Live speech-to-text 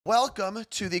Welcome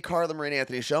to the Carla Marie and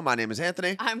Anthony Show. My name is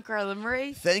Anthony. I'm Carla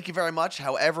Marie. Thank you very much.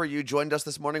 However you joined us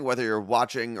this morning, whether you're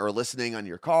watching or listening on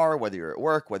your car, whether you're at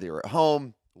work, whether you're at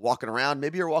home, walking around,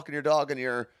 maybe you're walking your dog and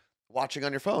you're watching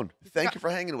on your phone. Thank you for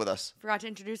hanging with us. Forgot to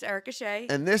introduce Erica Shea.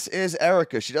 And this is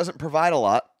Erica. She doesn't provide a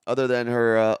lot other than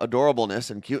her adorableness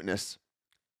and cuteness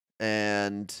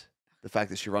and the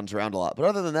fact that she runs around a lot. But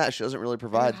other than that, she doesn't really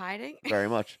provide hiding very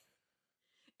much.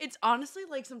 It's honestly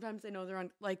like sometimes they know they're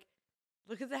on, like,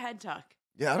 look at the head tuck.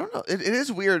 Yeah, I don't know. It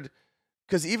is weird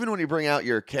because even when you bring out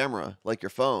your camera, like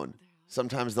your phone,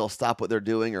 sometimes they'll stop what they're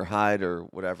doing or hide or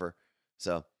whatever.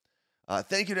 So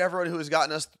thank you to everyone who has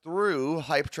gotten us through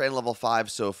Hype Train Level 5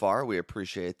 so far. We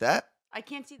appreciate that. I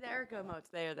can't see the Erica emotes.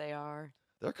 There they are.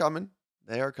 They're coming.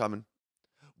 They are coming.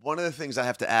 One of the things I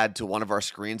have to add to one of our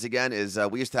screens again is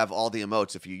we used to have all the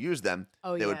emotes. If you use them,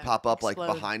 they would pop up like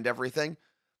behind everything.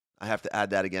 I have to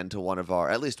add that again to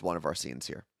at least one of our scenes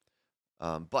here.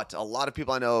 But a lot of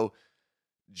people I know,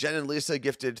 Jen and Lisa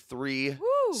gifted 3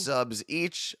 subs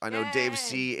each. I know Dave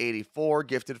C84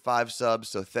 gifted 5 subs.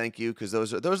 So thank you, because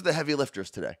those are the heavy lifters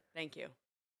today. Thank you.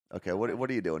 Okay, what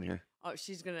are you doing here? Oh,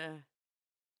 she has things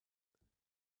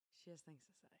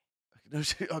to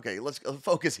say. No, okay, let's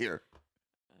focus here.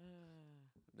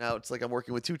 Now it's like I'm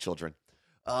working with 2 children.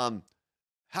 How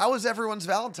was everyone's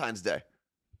Valentine's Day?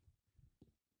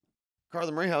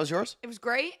 Carla Marie, how was yours? It was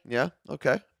great. Yeah,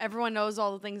 okay. Everyone knows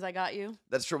all the things I got you.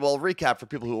 That's true. Well, recap for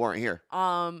people who aren't here.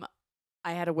 I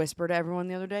had to whisper to everyone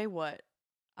the other day what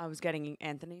I was getting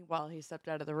Anthony while he stepped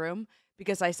out of the room,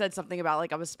 because I said something about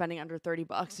like I was spending under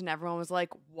 $30 and everyone was like,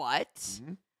 what?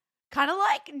 Mm-hmm. Kind of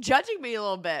like judging me a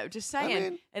little bit. Just saying. I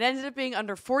mean, it ended up being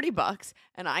under $40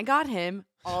 and I got him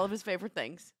all of his favorite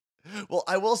things. Well,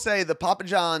 I will say the Papa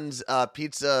John's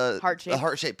pizza, the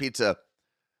heart-shaped pizza,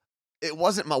 it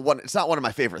wasn't it's not one of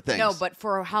my favorite things. No, but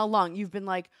for how long? You've been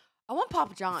like, I want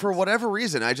Papa John's. For whatever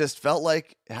reason, I just felt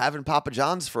like having Papa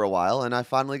John's for a while, and I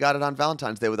finally got it on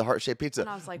Valentine's Day with a heart-shaped pizza. And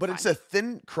I was like, but it's a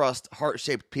thin crust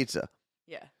heart-shaped pizza.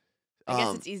 Yeah. I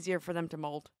guess it's easier for them to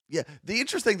mold. Yeah. The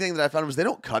interesting thing that I found was they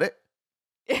don't cut it.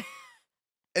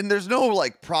 And there's no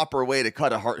like proper way to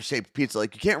cut a heart-shaped pizza.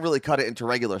 Like you can't really cut it into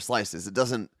regular slices. It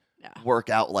doesn't work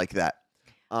out like that.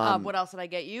 What else did I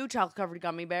get you? Chocolate-covered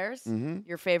gummy bears. Mm-hmm.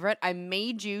 Your favorite. I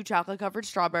made you chocolate-covered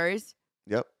strawberries.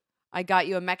 Yep. I got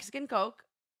you a Mexican Coke.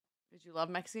 Did you love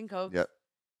Mexican Coke? Yep.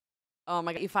 I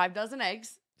got you 5 dozen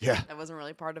eggs. Yeah. That wasn't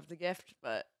really part of the gift,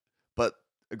 but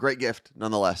a great gift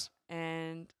nonetheless.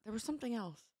 And there was something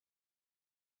else.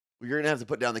 Well, you're going to have to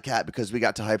put down the cat because we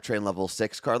got to Hype Train Level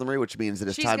 6, Carla Marie, which means that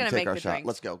it's time to take our shot.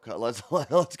 Let's go. Let's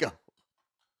go.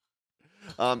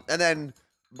 And then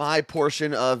my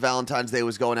portion of Valentine's Day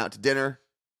was going out to dinner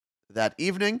that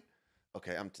evening.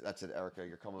 Okay, that's it, Erica.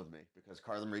 You're coming with me because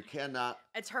Carla Marie cannot.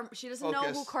 It's her. She doesn't know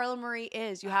who Carla Marie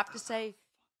is. You have to say.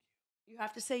 You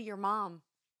have to say your mom.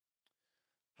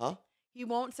 Huh? You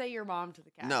won't say your mom to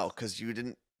the cat. No, because you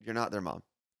didn't. You're not their mom.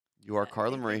 You are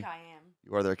Carla Marie. I am.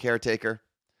 You are their caretaker.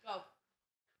 Go.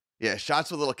 Yeah,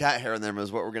 shots with little cat hair in them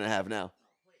is what we're gonna have now.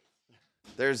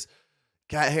 There's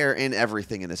cat hair in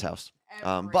everything in this house.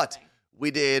 But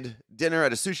we did dinner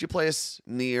at a sushi place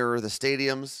near the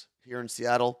stadiums here in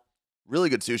Seattle. Really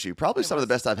good sushi. Probably some of the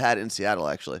best I've had in Seattle,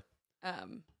 actually.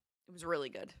 It was really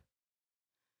good.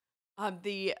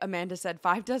 The Amanda said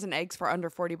 5 dozen eggs for under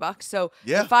 $40. So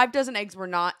the 5 dozen eggs were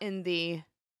not in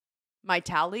my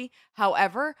tally.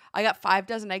 However, I got 5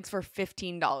 dozen eggs for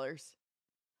 $15.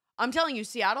 I'm telling you,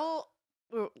 Seattle.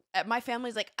 My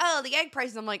family's like, oh, the egg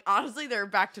prices. I'm like, honestly, they're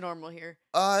back to normal here.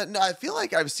 No, I feel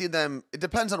like I've seen them. It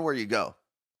depends on where you go,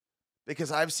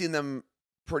 because I've seen them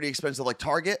pretty expensive, like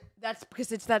Target. That's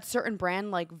because it's that certain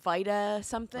brand, like Vita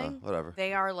something. Whatever.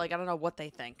 They are like, I don't know what they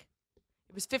think.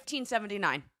 It was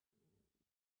 $15.79.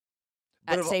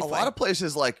 But a lot of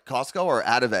places like Costco are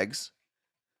out of eggs.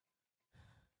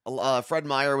 Fred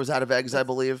Meyer was out of eggs, I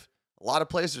believe. A lot of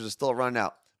places are still running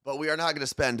out. But we are not going to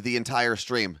spend the entire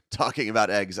stream talking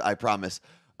about eggs, I promise.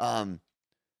 We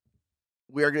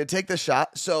are going to take this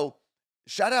shot. So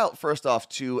shout out, first off,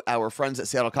 to our friends at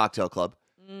Seattle Cocktail Club,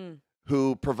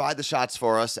 who provide the shots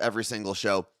for us every single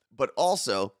show, but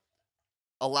also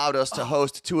allowed us to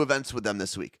host 2 events with them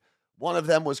this week. One of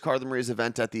them was Carla Marie's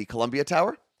event at the Columbia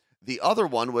Tower. The other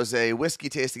one was a whiskey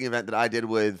tasting event that I did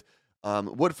with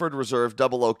Woodford Reserve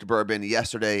Double Oaked Bourbon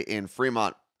yesterday in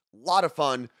Fremont. A lot of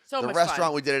fun. The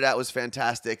restaurant we did it at was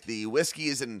fantastic. The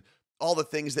whiskeys and all the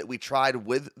things that we tried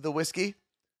with the whiskey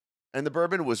and the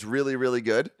bourbon was really, really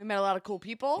good. We met a lot of cool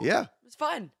people. Yeah. It was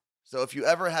fun. So if you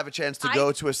ever have a chance to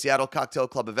go to a Seattle Cocktail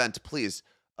Club event, please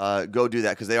go do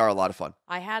that because they are a lot of fun.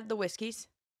 I had the whiskeys.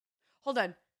 Hold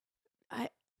on.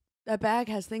 That bag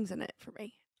has things in it for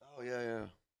me. Oh, yeah.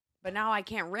 But now I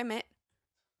can't rim it.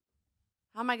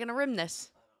 How am I going to rim this?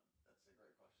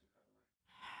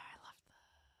 I love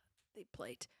the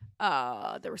plate.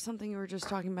 There was something you were just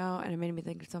talking about, and it made me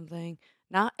think of something.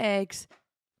 Not eggs.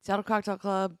 Seattle Cocktail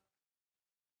Club.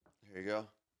 Here you go.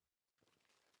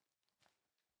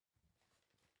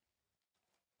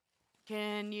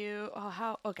 Can you... Oh,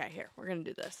 how... Okay, here. We're going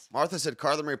to do this. Martha said,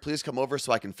 Carla Marie, please come over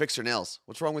so I can fix your nails.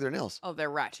 What's wrong with your nails? Oh, they're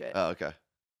ratchet. Oh, okay.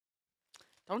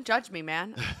 Don't judge me,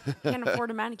 man. I can't afford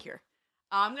a manicure.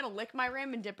 I'm going to lick my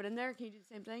rim and dip it in there. Can you do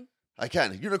the same thing? I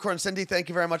can. Unicorn Cindy, thank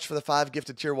you very much for the 5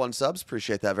 gifted tier 1 subs.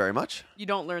 Appreciate that very much. You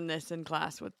don't learn this in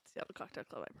class with Seattle Cocktail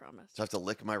Club, I promise. So I have to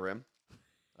lick my rim?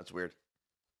 That's weird.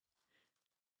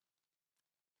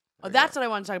 That's what I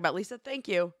want to talk about, Lisa. Thank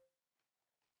you.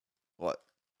 What?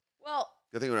 Well,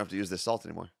 Good thing we don't have to use this salt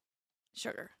anymore.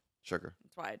 Sugar.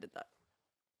 That's why I did that.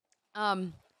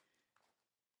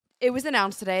 It was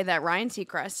announced today that Ryan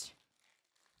Seacrest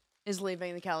is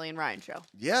leaving the Kelly and Ryan show.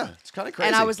 Yeah, it's kind of crazy.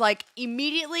 And I was like,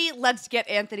 immediately, let's get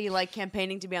Anthony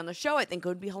campaigning to be on the show. I think it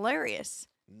would be hilarious.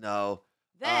 No.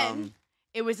 Then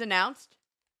it was announced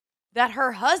that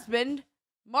her husband,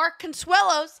 Mark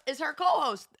Consuelos, is her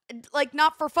co-host. Like,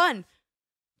 not for fun.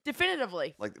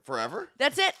 Definitively. Like, forever?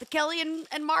 That's it. The Kelly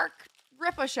and Mark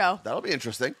Ripa show. That'll be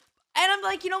interesting. And I'm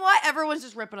like, you know what? Everyone's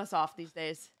just ripping us off these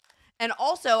days. And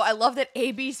also, I love that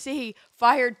ABC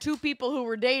fired 2 people who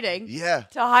were dating to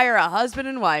hire a husband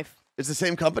and wife. It's the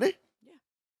same company? Yeah.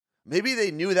 Maybe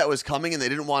they knew that was coming and they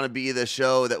didn't want to be the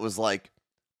show that was like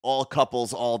all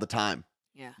couples all the time.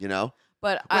 Yeah. You know?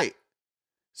 But wait.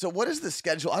 So what is the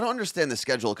schedule? I don't understand the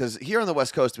schedule because here on the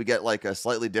West Coast we get like a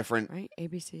slightly different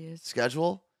ABC is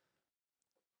schedule.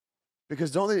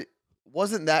 Because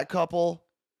wasn't that couple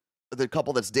the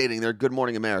couple that's dating? They're Good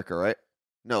Morning America, right?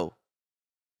 No.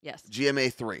 Yes.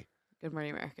 GMA 3. Good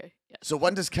Morning America. Yes. So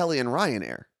when does Kelly and Ryan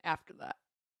air? After that.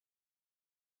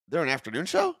 They're an afternoon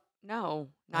show? No.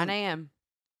 9 a.m.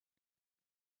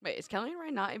 Wait, is Kelly and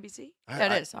Ryan not ABC?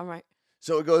 Yeah, it is. I'm right.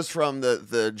 So it goes from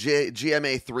the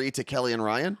GMA 3 to Kelly and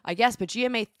Ryan? I guess, but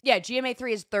GMA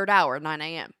 3 is 3rd hour, 9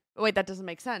 a.m. Wait, that doesn't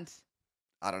make sense.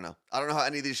 I don't know. I don't know how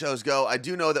any of these shows go. I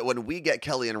do know that when we get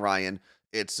Kelly and Ryan,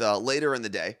 it's later in the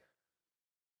day.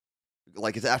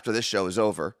 Like it's after this show is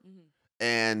over. Mm-hmm.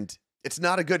 And it's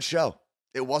not a good show.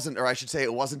 It wasn't, or I should say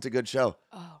it wasn't a good show.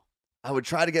 Oh. I would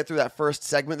try to get through that first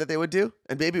segment that they would do.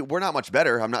 And maybe we're not much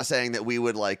better. I'm not saying that we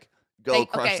would like go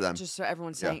crush them. Just so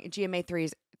everyone's saying, GMA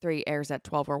 3 airs at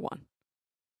 12:01.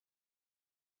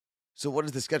 So what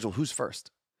is the schedule? Who's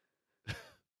first?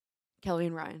 Kelly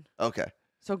and Ryan. Okay.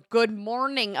 So Good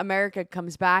Morning America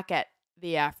comes back at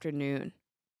the afternoon.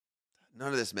 None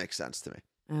of this makes sense to me.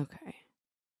 Okay.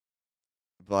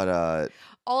 But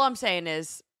all I'm saying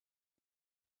is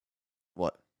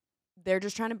what? They're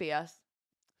just trying to be us.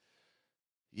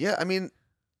 Yeah, I mean,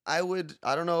 I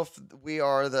don't know if we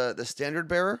are the standard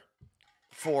bearer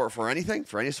for anything,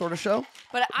 for any sort of show.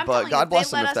 But God bless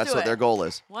them if that's what their goal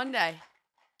is. One day.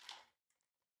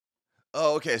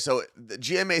 Oh, okay. So the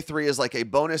GMA 3 is like a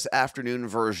bonus afternoon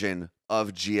version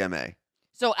of GMA.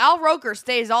 So Al Roker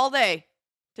stays all day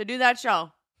to do that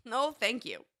show. No, thank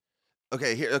you.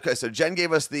 Okay, okay, so Jen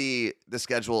gave us the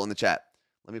schedule in the chat.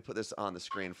 Let me put this on the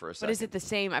screen for a second. But is it the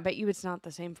same? I bet you it's not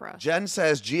the same for us. Jen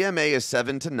says GMA is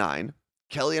 7 to 9.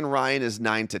 Kelly and Ryan is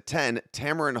 9 to 10.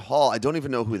 Tamara Hall, I don't even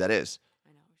know who that is. I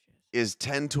know who she is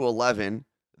 10 to 11.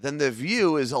 Then The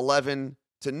View is 11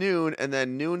 to noon, and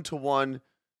then noon to 1.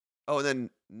 Oh, and then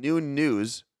noon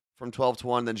news from 12 to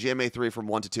 1. Then GMA 3 from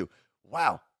 1 to 2.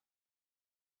 Wow.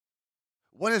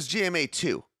 When is GMA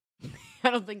 2? I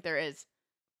don't think there is.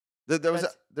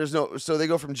 There's no, so they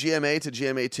go from GMA to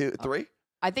GMA 2, 3?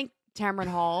 I think Tamron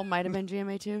Hall might have been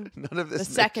GMA 2. None of this.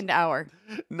 The second hour.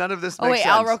 None of this makes sense.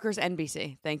 Al Roker's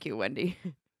NBC. Thank you, Wendy.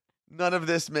 None of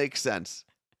this makes sense.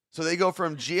 So they go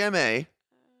from GMA,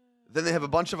 then they have a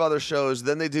bunch of other shows,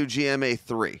 then they do GMA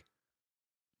 3.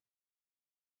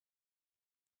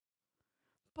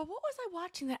 But what was I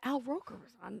watching that Al Roker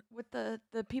was on with the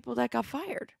people that got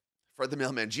fired? Fred the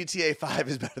Mailman, GTA 5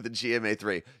 is better than GMA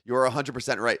 3. You're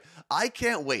 100% right. I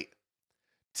can't wait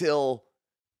till,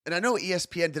 and I know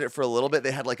ESPN did it for a little bit.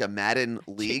 They had like a Madden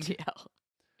league. GTL.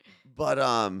 But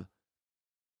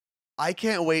I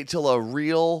can't wait till a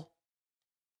real,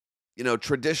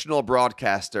 traditional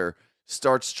broadcaster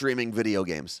starts streaming video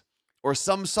games or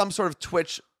some sort of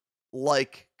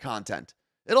Twitch-like content.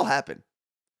 It'll happen.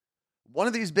 One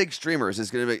of these big streamers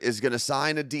is gonna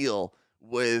sign a deal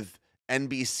with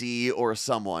NBC or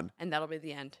someone. And that'll be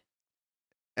the end.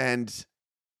 And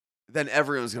then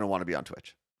everyone's going to want to be on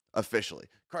Twitch. Officially.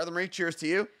 Carla Marie, cheers to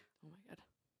you. Oh, my God.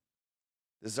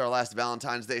 This is our last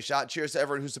Valentine's Day shot. Cheers to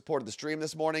everyone who supported the stream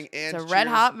this morning. And it's a red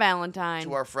hot Valentine.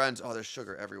 To our friends. Oh, there's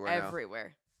sugar everywhere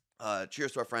now.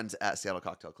 Cheers to our friends at Seattle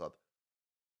Cocktail Club.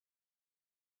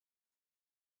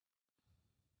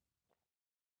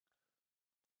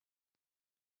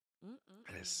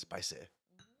 It is spicy.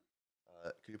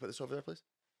 Can you put this over there, please?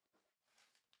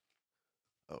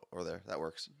 Oh, over there. That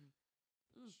works.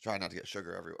 Try not to get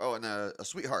sugar everywhere. Oh, and a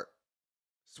sweetheart.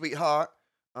 Sweetheart.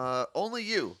 Only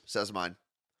you, says mine.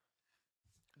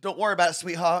 Don't worry about it,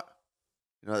 sweetheart.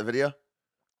 You know that video?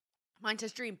 Mine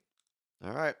says dream.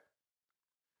 All right.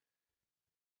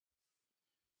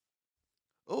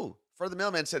 Oh, Fred the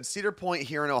Mailman said Cedar Point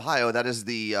here in Ohio, that is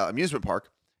the amusement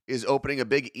park, is opening a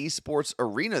big esports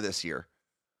arena this year.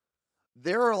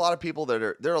 There are a lot of people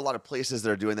there are a lot of places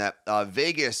that are doing that.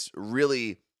 Vegas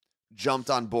really jumped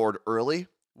on board early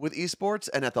with esports,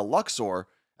 and at the Luxor,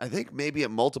 I think maybe at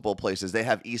multiple places, they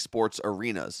have esports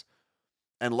arenas.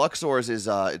 And Luxor's is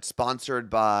it's sponsored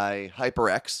by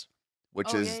HyperX,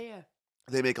 which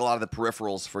they make a lot of the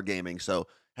peripherals for gaming. So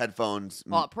headphones.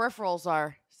 Well, peripherals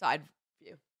are side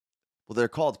view. Well, they're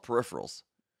called peripherals.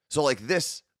 So like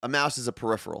this, a mouse is a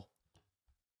peripheral,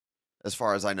 as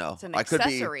far as I know. It's an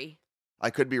accessory.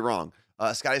 I could be wrong.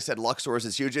 Scotty said Luxor's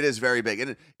is huge. It is very big.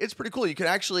 And it's pretty cool. You can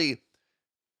actually,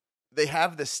 they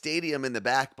have the stadium in the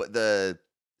back, but the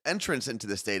entrance into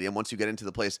the stadium, once you get into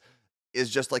the place, is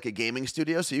just like a gaming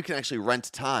studio. So you can actually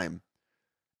rent time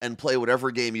and play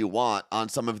whatever game you want on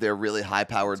some of their really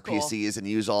high-powered PCs and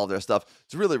use all of their stuff.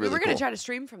 It's really, really cool. We were going to try to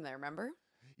stream from there, remember?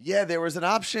 Yeah, there was an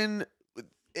option.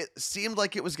 It seemed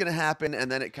like it was going to happen, and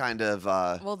then it kind of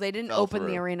well, they didn't open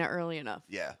the arena early enough.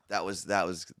 Yeah, that was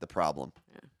the problem.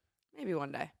 Yeah. Maybe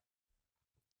one day.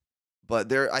 But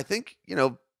I think,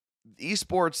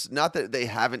 esports, not that they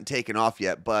haven't taken off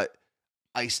yet, but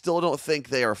I still don't think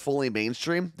they are fully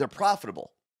mainstream. They're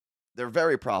profitable. They're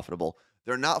very profitable.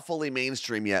 They're not fully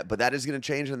mainstream yet, but that is going to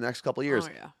change in the next couple of years.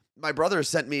 Oh, yeah. My brother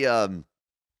sent me, I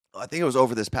think it was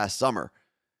over this past summer,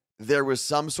 there was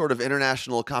some sort of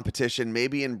international competition,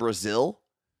 maybe in Brazil,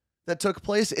 that took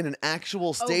place in an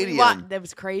actual stadium. That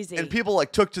was crazy. And people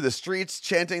took to the streets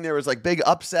chanting. There was big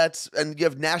upsets, and you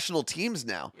have national teams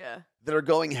now that are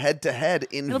going head to head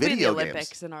in It'll video be the games.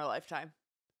 Olympics in our lifetime.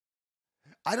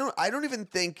 I don't even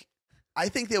think. I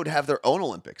think they would have their own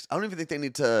Olympics. I don't even think they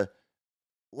need to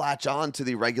latch on to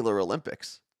the regular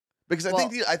Olympics, because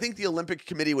I think the Olympic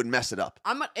Committee would mess it up.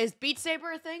 Is Beat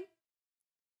Saber a thing?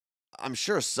 I'm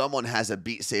sure someone has a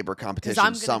Beat Saber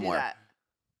competition somewhere. Do that.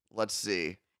 Let's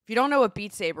see. If you don't know what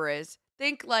Beat Saber is,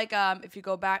 think if you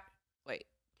go back. Wait,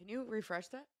 can you refresh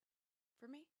that for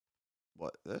me?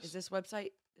 What, this? Is this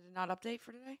website, did it not update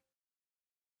for today?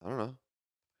 I don't know.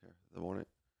 Here, the morning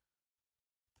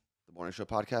show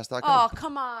podcast.com. Oh,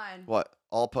 come on. What?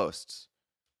 All posts.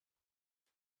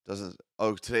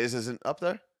 Today's isn't up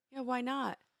there? Yeah, why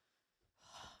not?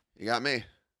 You got me.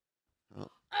 Oh.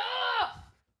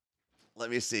 Let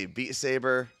me see. Beat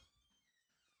Saber.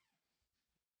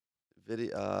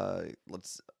 Video.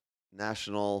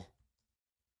 National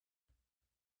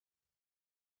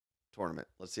tournament.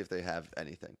 Let's see if they have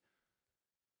anything.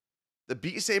 The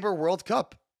Beat Saber World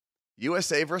Cup.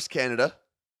 USA versus Canada.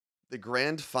 The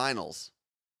grand finals.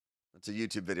 That's a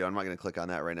YouTube video. I'm not going to click on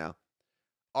that right now.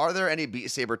 Are there any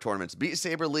Beat Saber tournaments? Beat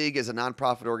Saber League is a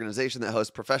nonprofit organization that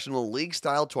hosts professional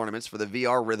league-style tournaments for the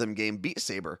VR rhythm game Beat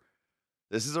Saber.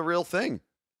 This is a real thing.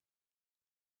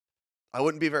 I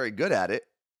wouldn't be very good at it.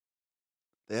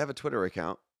 They have a Twitter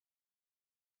account.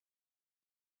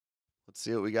 Let's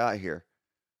see what we got here.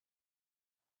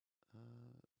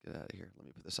 Get out of here. Let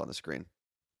me put this on the screen.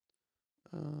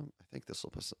 I think this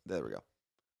will put some, there we go.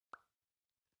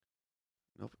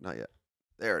 Nope, not yet.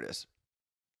 There it is.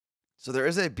 So there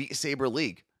is a Beat Saber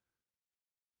League.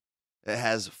 It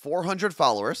has 400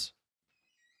 followers.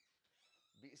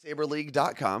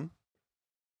 BeatSaberLeague.com.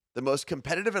 The most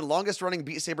competitive and longest running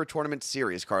Beat Saber tournament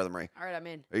series, Carla Marie. All right, I'm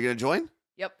in. Are you going to join?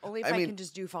 Yep, only if I can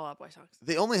just do Fall Out Boy songs.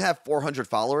 They only have 400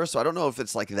 followers, so I don't know if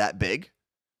it's that big.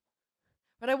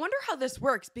 But I wonder how this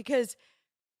works, because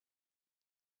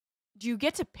do you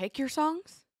get to pick your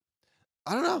songs?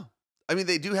 I don't know. I mean,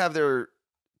 they do have their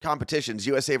competitions,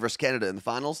 USA versus Canada in the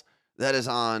finals. That is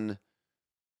on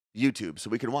YouTube, so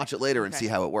we can watch it later and see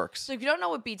how it works. So if you don't know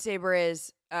what Beat Saber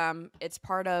is, it's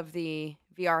part of the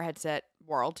VR headset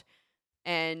world,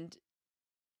 and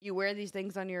you wear these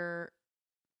things on your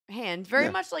hand, very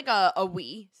much like a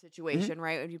Wii situation,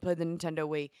 right? When you play the Nintendo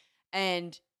Wii,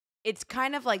 and it's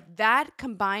kind of like that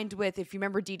combined with, if you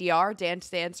remember DDR, Dance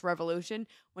Dance Revolution,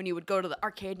 when you would go to the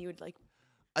arcade and you would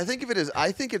I think if it is,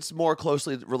 I think it's more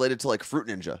closely related to like Fruit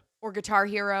Ninja or Guitar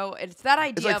Hero. It's that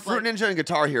idea. It's like of Fruit Ninja and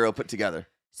Guitar Hero put together.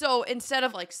 So instead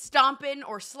of like stomping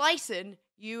or slicing,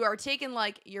 you are taking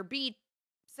like your beat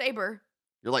saber,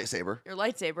 your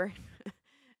lightsaber,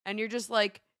 and you're just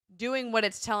like doing what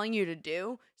it's telling you to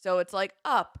do. So it's like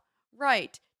up,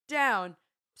 right, down,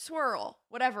 swirl,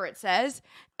 whatever it says,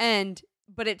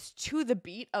 but it's to the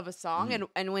beat of a song.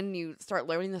 And when you start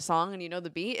learning the song and you know the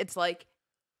beat, it's like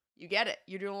you get it.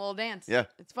 You're doing a little dance. Yeah,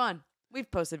 it's fun.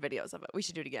 We've posted videos of it. We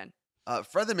should do it again.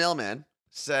 Fred the Mailman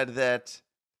said that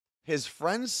his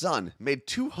friend's son made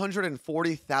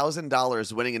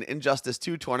 $240,000 winning an Injustice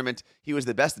 2 tournament. He was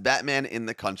the best Batman in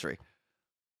the country.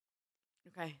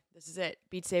 Okay, this is it.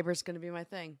 Beat Saber's going to be my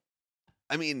thing.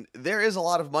 I mean, there is a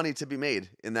lot of money to be made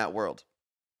in that world.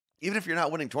 Even if you're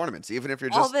not winning tournaments, even if you're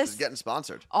just getting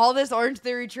sponsored. All this Orange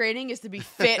Theory training is to be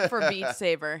fit for Beat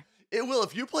Saber. It will.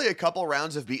 If you play a couple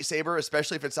rounds of Beat Saber,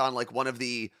 especially if it's on like one of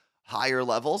the higher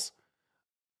levels,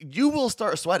 you will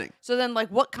start sweating. So then, like,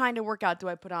 what kind of workout do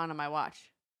I put on my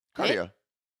watch? Cardio.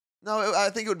 No, I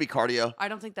think it would be cardio. I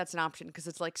don't think that's an option because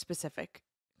it's like specific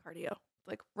cardio,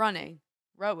 like running,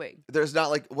 rowing. There's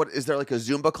not like is there like a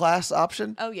Zumba class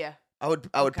option? Oh yeah. I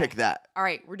would pick that. All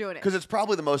right, we're doing it because it's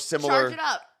probably the most similar. Charge it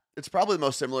up. It's probably the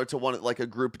most similar to one like a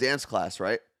group dance class,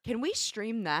 right? Can we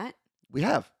stream that? We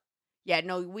have. Yeah,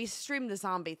 no, we streamed the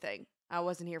zombie thing. I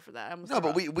wasn't here for that.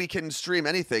 But we can stream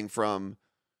anything from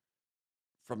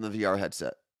the VR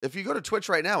headset. If you go to Twitch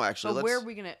right now, actually, but where are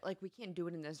we gonna we can't do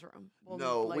it in this room.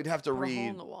 We'd have to put a hole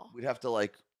in the wall. We'd have to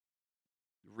like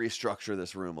restructure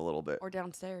this room a little bit. Or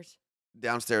downstairs.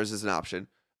 Downstairs is an option.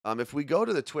 If we go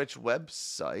to the Twitch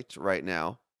website right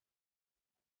now,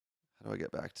 how do I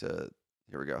get back to?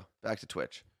 Here we go. Back to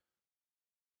Twitch.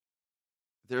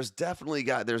 There's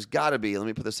got to be. Let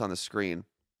me put this on the screen.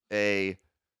 A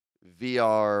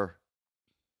VR.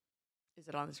 Is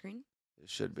it on the screen? It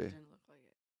should be. It doesn't look like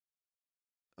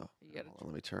it. Oh,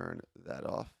 let me turn that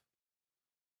off.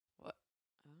 What?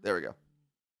 There we go.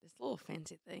 This little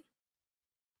fancy thing.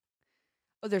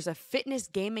 Oh, there's a fitness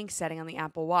gaming setting on the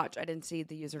Apple Watch. I didn't see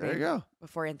the username. There you go.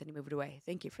 Before Anthony moved away.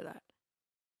 Thank you for that.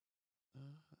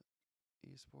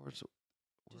 Esports.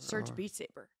 Just search Beat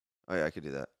Saber. Oh yeah, I could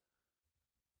do that.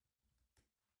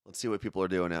 Let's see what people are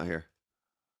doing out here.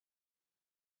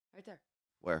 Right there.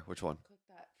 Where? Which one? Click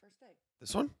that first thing.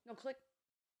 This one? No, click.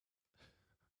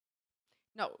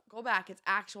 No, go back. It's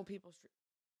actual people.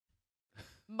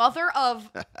 Mother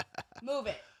of. Move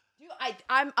it. Dude,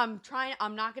 I'm trying.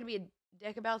 I'm not gonna be a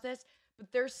dick about this, but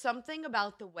there's something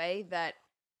about the way that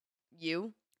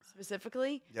you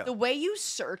specifically, the way you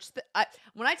search.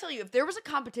 When I tell you, if there was a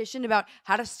competition about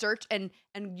how to search and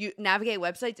you navigate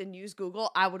websites and use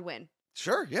Google, I would win.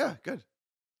 Sure. Yeah. Good.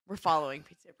 We're following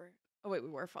Beat Saber. Oh wait, we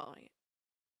were following it.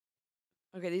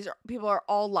 Okay, people are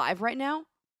all live right now.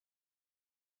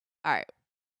 All right.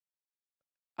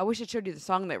 I wish I showed you the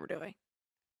song they were doing.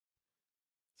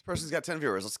 This person's got 10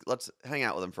 viewers. Let's hang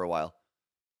out with them for a while.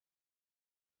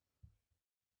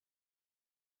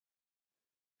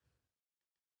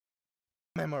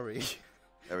 Memory.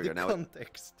 There we go. Now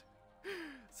context.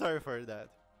 Sorry for that.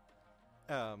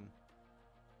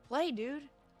 Play, dude.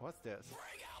 What's this?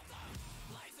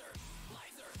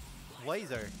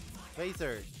 Laser.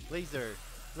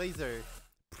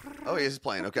 Oh, he's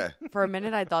playing. Okay. For a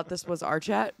minute, I thought this was our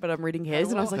chat, but I'm reading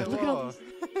his, and I was like, look at all this.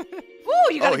 Woo,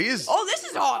 you got. Oh, this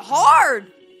is all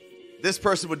hard. This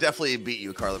person would definitely beat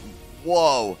you, Carla.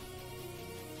 Whoa.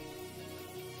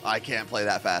 I can't play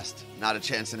that fast. Not a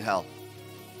chance in hell.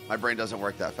 My brain doesn't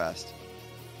work that fast.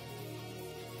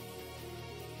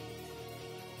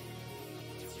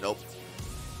 Nope.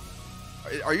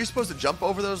 Are you supposed to jump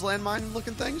over those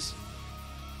landmine-looking things?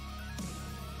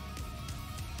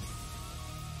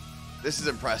 This is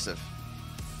impressive.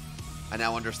 I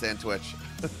now understand Twitch.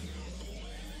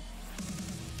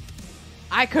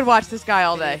 I could watch this guy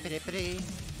all day.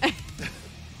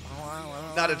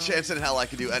 Not a chance in hell I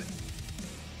could do it.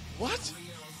 What?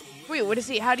 Wait, what is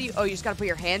he? How do you... Oh, you just got to put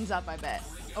your hands up, I bet,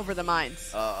 over the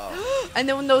mines. Uh-oh. And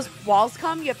then when those walls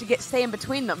come, you have to stay in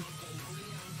between them.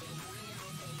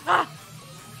 Ah!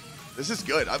 This is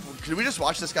good. Can we just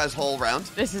watch this guy's whole round?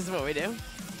 This is what we do.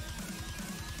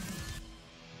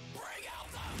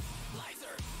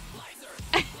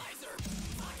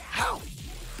 How?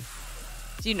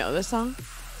 Do you know this song?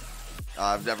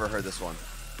 I've never heard this one.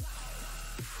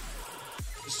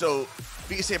 So,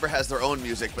 Beat Saber has their own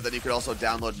music, but then you could also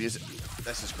download music.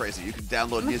 That's just crazy. You can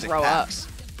download music packs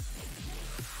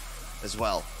as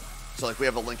well. So, like, we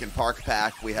have a Linkin Park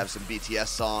pack. We have some BTS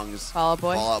songs. Fall Out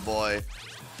Boy. Fall Out Boy.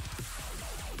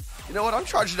 You know what? I'm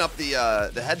charging up the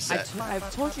headset.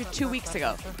 I've told you 2 weeks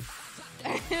ago.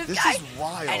 This is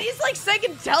wild. And he's like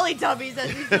singing Teletubbies as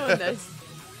he's doing this.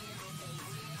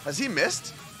 Has he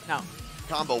missed? No.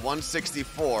 Combo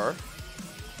 164.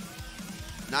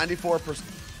 94%.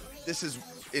 This is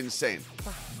insane.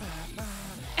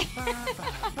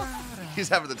 He's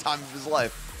having the time of his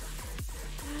life.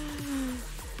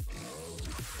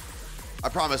 I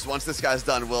promise once this guy's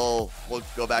done, we'll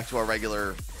go back to our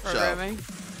regular programming. Show.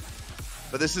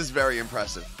 But this is very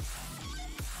impressive.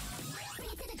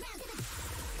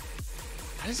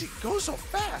 How does he go so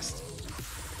fast?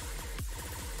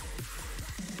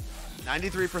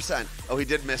 93%. Oh, he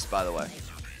did miss, by the way.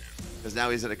 Because now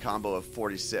he's at a combo of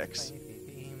 46.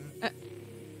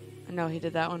 No, he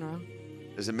did that one wrong.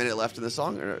 There's a minute left in the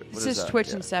song? Or what this is that? Twitch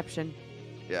Yeah. Inception.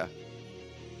 Yeah.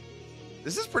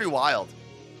 This is pretty wild.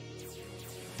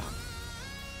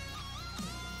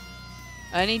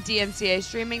 Any DMCA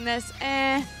streaming this?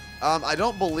 I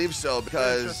don't believe so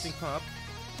because Interesting pop.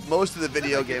 most of the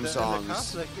video Like game the songs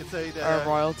cops, like it's a, Are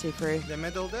royalty free. the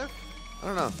middle there. I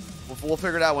don't know. We'll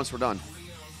figure it out once we're done.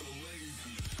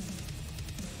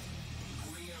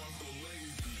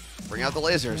 Bring out the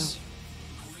lasers.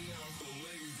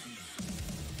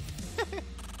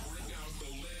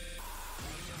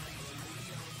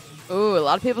 Ooh, a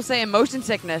lot of people saying motion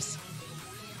sickness.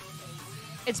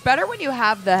 It's better when you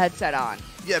have the headset on.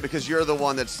 Yeah, because you're the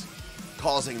one that's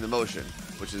causing the motion,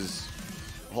 which is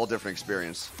a whole different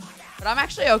experience. But I'm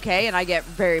actually okay, and I get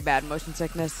very bad motion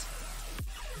sickness.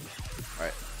 All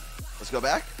right. Let's go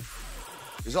back.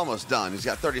 He's almost done. He's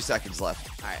got 30 seconds left.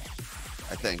 All right.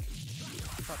 I think.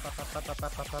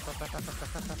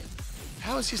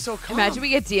 How is he so calm? Imagine we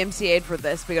get DMCA'd for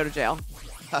this. We go to jail.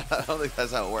 I don't think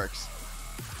that's how it works.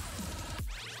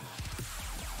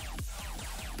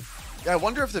 Yeah, I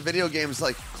wonder if the video games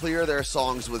like clear their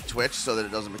songs with Twitch so that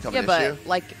it doesn't become an issue. But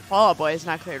like Fall Out Boy is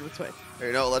not cleared with Twitch. Here,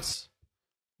 you know,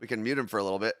 we can mute him for a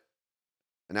little bit.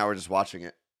 And now we're just watching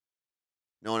it.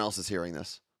 No one else is hearing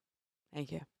this.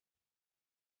 Thank you.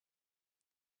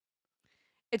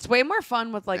 It's way more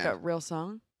fun with like Man. a real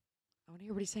song. I want to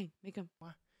hear what he's saying. Make him.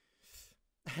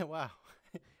 Wow.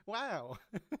 Wow.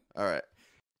 All right.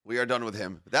 We are done with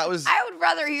him. That was I would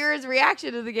rather hear his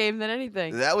reaction to the game than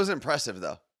anything. that was impressive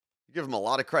though. You give him a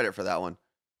lot of credit for that one.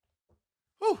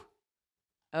 Whew.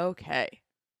 Okay.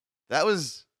 That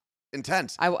was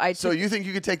intense. I So you think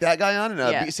you could take that guy on in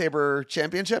a Yeah. Beat Saber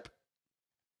championship?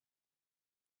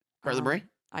 Carla Marie?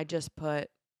 I just put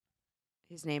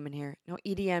his name in here. No,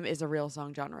 EDM is a real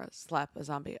song genre. Slap a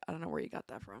zombie. I don't know where you got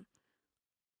that from.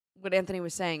 What Anthony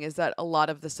was saying is that a lot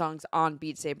of the songs on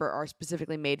Beat Saber are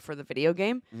specifically made for the video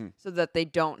game so that they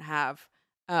don't have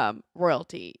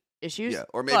royalty issues. Yeah,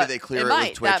 or maybe But they clear it might.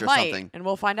 with Twitch That or might, something. and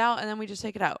we'll find out, and then we just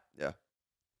take it out. Yeah.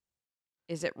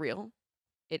 Is it real?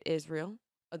 It is real.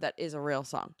 Oh, that is a real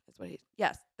song. That's what he.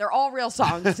 Yes, they're all real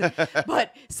songs,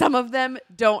 but some of them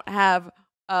don't have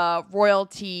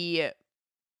royalty.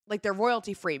 Like they're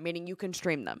royalty free, meaning you can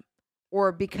stream them,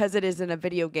 or because it is in a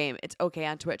video game, it's okay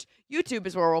on Twitch. YouTube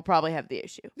is where we'll probably have the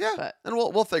issue. Yeah, but and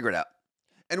we'll figure it out.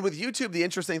 And with YouTube, the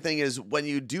interesting thing is when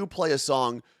you do play a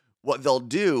song, what they'll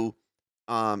do,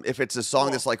 if it's a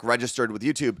song that's like registered with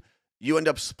YouTube, you end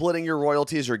up splitting your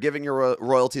royalties or giving your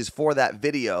royalties for that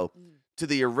video to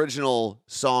the original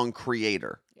song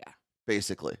creator. Yeah.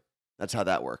 Basically. That's how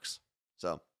that works.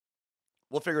 So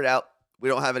we'll figure it out. We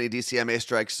don't have any DCMA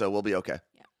strikes, so we'll be okay.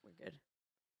 Yeah, we're good.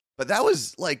 But that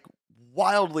was like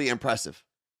wildly impressive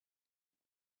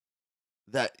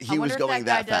that he was going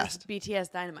that fast.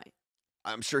 BTS Dynamite.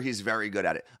 I'm sure he's very good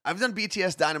at it. I've done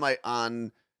BTS Dynamite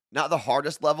on not the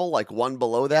hardest level, like one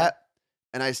below that,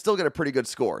 and I still get a pretty good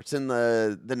score. It's in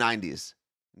the 90s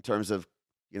in terms of,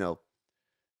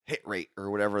 hit rate or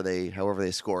however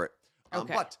they score it.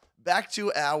 Okay. But back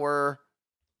to our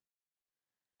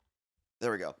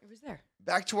there we go. It was there.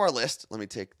 Back to our list. Let me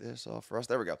take this off for us.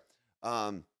 There we go.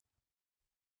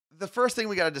 The first thing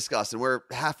we got to discuss, and we're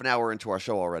half an hour into our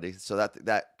show already, so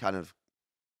that kind of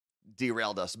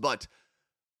derailed us. But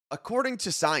according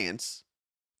to science,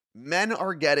 men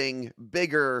are getting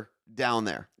bigger down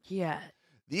there. Yeah.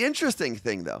 The interesting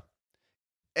thing, though,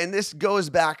 and this goes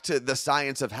back to the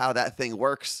science of how that thing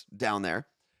works down there,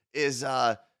 is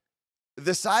the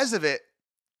size of it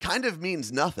kind of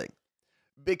means nothing.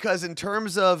 Because in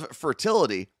terms of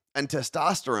fertility and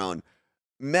testosterone,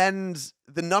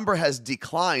 the number has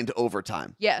declined over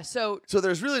time. Yeah, so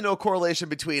there's really no correlation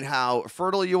between how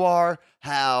fertile you are,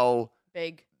 how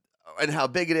big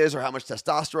it is, or how much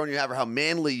testosterone you have, or how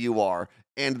manly you are,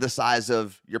 and the size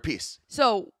of your piece.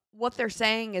 So what they're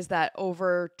saying is that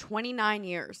over 29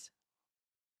 years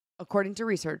according to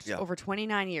research, over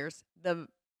 29 years, the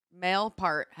male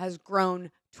part has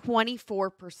grown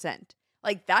 24%.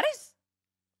 Like, that is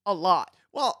a lot.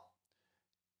 Well,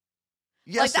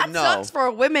 yes like, and that no. sucks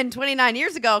for women 29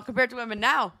 years ago compared to women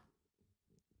now.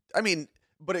 I mean,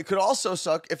 but it could also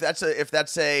suck if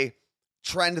that's a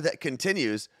trend that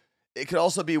continues. It could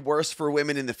also be worse for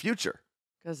women in the future.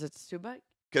 Because it's too big?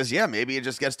 Because, maybe it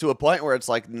just gets to a point where it's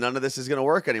like none of this is going to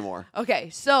work anymore. Okay,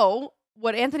 so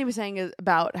what Anthony was saying is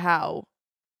about how,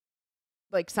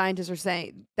 like, scientists are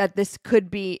saying that this could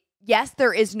be, yes,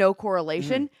 there is no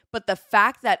correlation, but the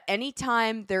fact that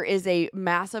anytime there is a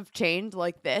massive change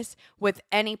like this with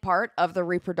any part of the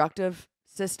reproductive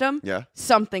system,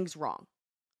 something's wrong.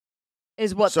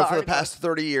 Is what so for the past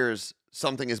 30 years,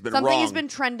 something has been wrong. Something has been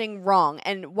trending wrong.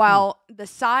 And while the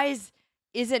size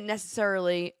isn't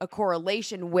necessarily a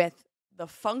correlation with the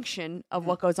function of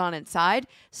what goes on inside,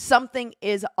 something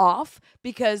is off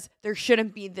because there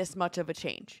shouldn't be this much of a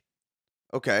change.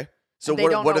 Okay. So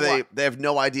what do they? They have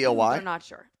no idea why? They're not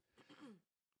sure.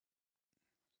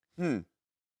 I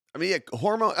mean,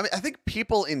 hormone. I mean, I think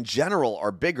people in general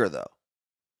are bigger though,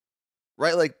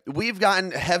 right? Like we've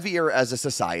gotten heavier as a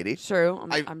society. True.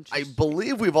 I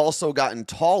believe we've also gotten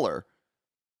taller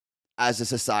as a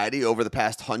society over the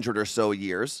past 100 or so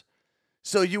years.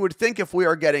 So you would think if we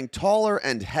are getting taller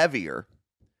and heavier,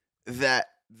 that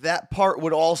part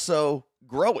would also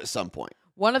grow at some point.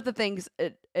 One of the things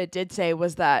it did say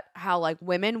was that how, like,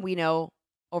 women, we know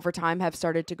over time have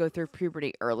started to go through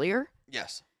puberty earlier.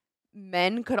 Yes.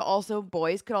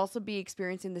 Boys could also be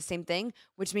experiencing the same thing,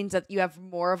 which means that you have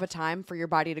more of a time for your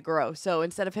body to grow. So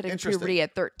instead of hitting puberty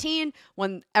at 13,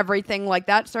 when everything like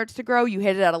that starts to grow, you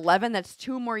hit it at 11. That's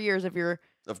 2 more years of your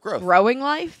growing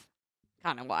life.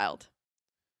 Kind of wild.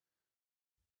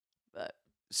 But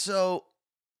so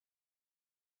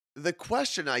the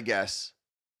question, I guess,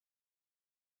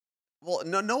 well,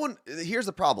 no one, here's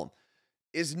the problem,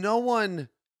 is no one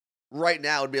right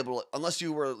now would be able to, unless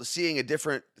you were seeing a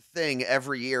different thing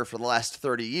every year for the last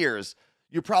 30 years,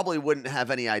 you probably wouldn't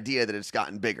have any idea that it's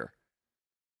gotten bigger.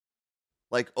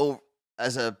 Like,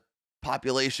 as a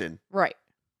population. Right.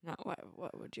 No,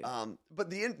 what would you? But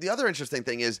the other interesting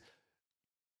thing is,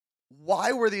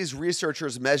 why were these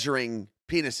researchers measuring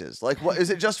penises? Like, what is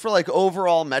it just for, like,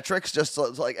 overall metrics? Just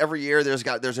like every year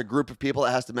there's a group of people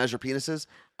that has to measure penises?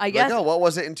 I guess. Like, oh, what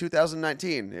was it in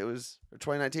 2019? It was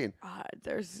 2019.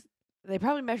 They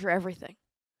probably measure everything.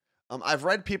 I've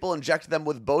read people inject them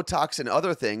with Botox and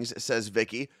other things, says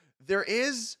Vicky. There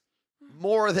is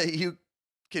more that you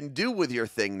can do with your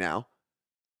thing now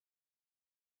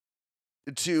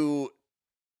to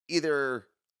either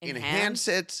enhance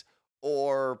it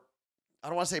or, I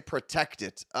don't want to say protect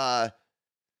it.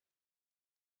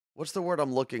 What's the word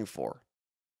I'm looking for?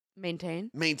 Maintain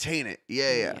it.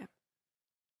 Yeah.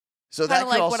 So that could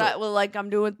like also, what I'm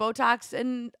doing with Botox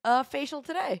and facial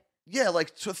today. Yeah,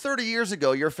 like 30 years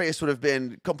ago, your face would have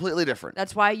been completely different.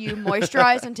 That's why you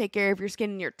moisturize and take care of your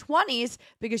skin in your 20s,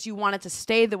 because you want it to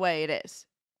stay the way it is.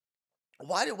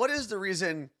 What is the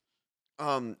reason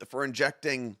for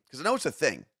injecting? Because I know it's a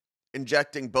thing,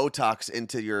 injecting Botox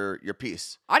into your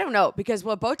piece. I don't know, because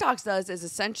what Botox does is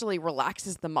essentially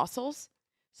relaxes the muscles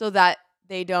so that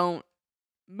they don't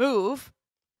move.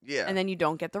 Yeah. And then you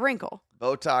don't get the wrinkle.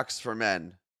 Botox for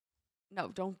men. No,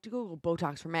 don't Google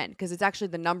Botox for men, because it's actually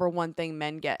the number one thing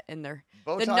men get in their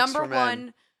Botox the number for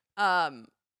men. one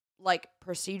like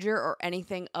procedure or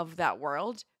anything of that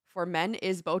world for men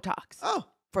is Botox. Oh,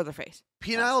 for the face.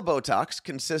 Penile Botox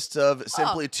consists of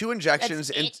simply 2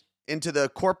 injections into the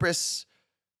corpus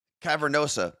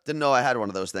cavernosa. Didn't know I had one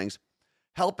of those things.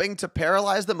 Helping to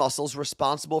paralyze the muscles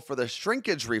responsible for the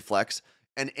shrinkage reflex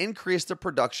and increase the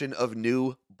production of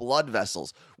new blood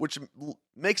vessels, which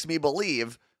makes me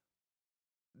believe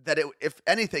that if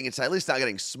anything, it's at least not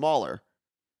getting smaller.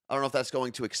 I don't know if that's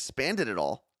going to expand it at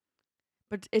all.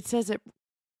 But it says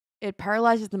it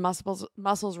paralyzes the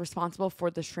muscles responsible for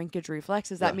the shrinkage reflex.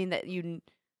 Does that mean that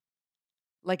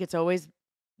it's always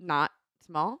not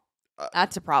small?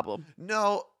 That's a problem.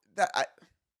 No, I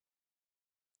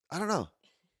don't know.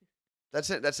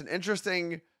 That's it. That's an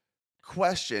interesting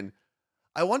question.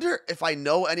 I wonder if I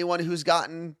know anyone who's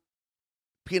gotten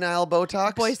penile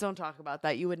Botox. Boys don't talk about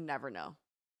that. You would never know.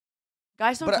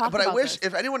 Guys don't talk about But I wish this.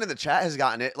 if anyone in the chat has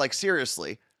gotten it, like,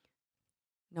 seriously.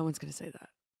 No one's going to say that.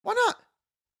 Why not?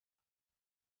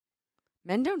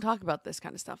 Men don't talk about this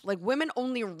kind of stuff. Like, women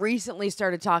only recently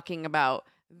started talking about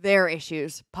their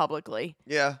issues publicly.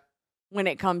 Yeah. When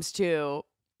it comes to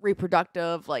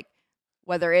reproductive, like,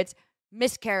 whether it's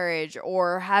miscarriage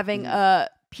or having a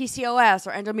PCOS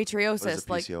or endometriosis.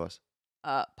 What is a PCOS?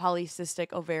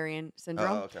 polycystic ovarian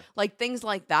syndrome. Oh, okay. Like things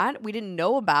like that we didn't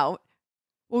know about.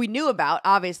 Well, we knew about,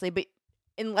 obviously, but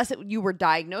unless you were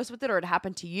diagnosed with it or it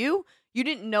happened to you, you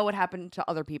didn't know what happened to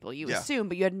other people. You assumed,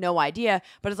 but you had no idea.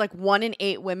 But it's like 1 in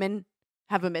 8 women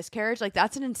have a miscarriage. Like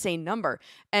that's an insane number.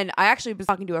 And I actually was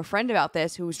talking to a friend about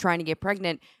this who was trying to get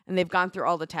pregnant, and they've gone through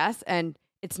all the tests, and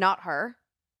it's not her.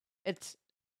 It's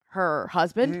her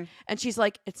husband. Mm-hmm. And she's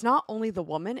like, it's not only the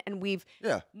woman. And we've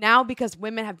now, because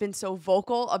women have been so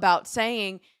vocal about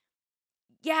saying,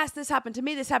 yes, this happened to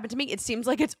me, it seems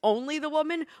like it's only the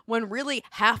woman, when really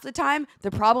half the time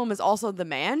the problem is also the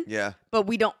man. Yeah. But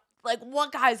we don't, like,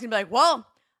 what guy's gonna be like, well,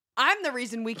 I'm the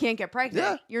reason we can't get pregnant.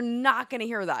 Yeah. You're not gonna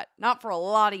hear that. Not for a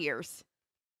lot of years.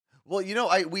 Well,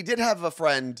 we did have a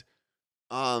friend,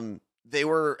 they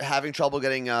were having trouble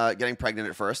getting pregnant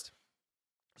at first.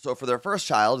 So for their first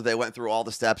child, they went through all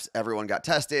the steps. Everyone got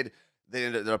tested. They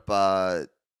ended up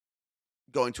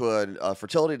going to a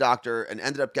fertility doctor and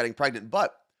ended up getting pregnant.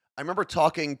 But I remember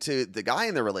talking to the guy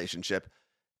in the relationship,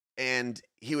 and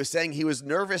he was saying he was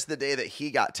nervous the day that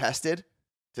he got tested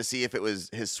to see if it was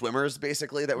his swimmers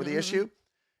basically that were the issue.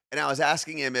 And I was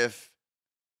asking him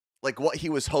what he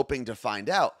was hoping to find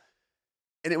out.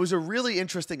 And it was a really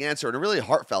interesting answer and a really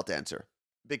heartfelt answer,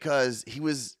 because he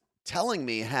was telling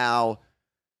me how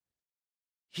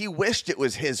he wished it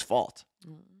was his fault.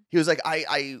 He was like,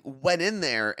 I went in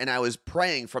there and I was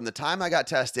praying from the time I got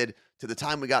tested to the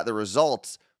time we got the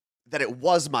results that it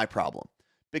was my problem,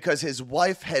 because his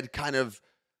wife had kind of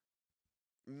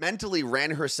mentally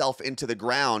ran herself into the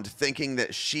ground thinking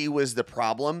that she was the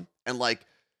problem. And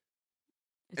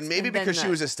maybe because she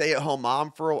was a stay-at-home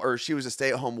mom or she was a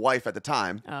stay-at-home wife at the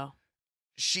time. Oh.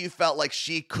 She felt like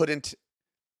she couldn't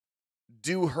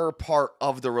do her part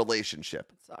of the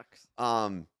relationship. It sucks.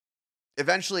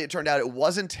 Eventually it turned out it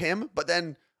wasn't him, but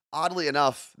then oddly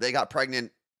enough, they got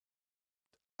pregnant.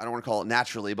 I don't want to call it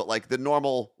naturally, but like the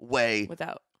normal way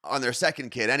on their second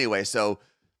kid anyway. So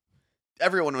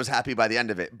everyone was happy by the end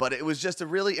of it, but it was just a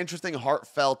really interesting,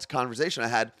 heartfelt conversation I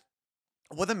had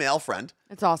with a male friend.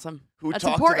 It's awesome. Who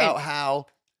talked about how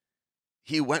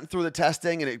he went through the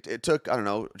testing, and it took, I don't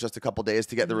know, just a couple days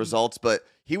to get the results, but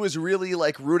he was really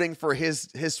like rooting for his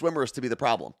swimmers to be the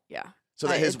problem. Yeah. So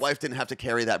that his wife didn't have to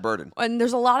carry that burden. And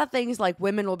there's a lot of things like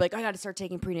women will be like, I got to start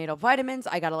taking prenatal vitamins.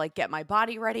 I got to get my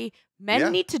body ready.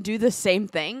 Men need to do the same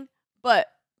thing, but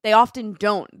they often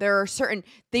don't. There are certain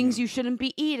things you shouldn't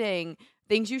be eating,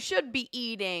 things you should be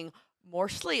eating, more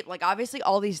sleep, obviously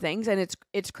all these things. And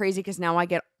it's crazy because now I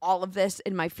get all of this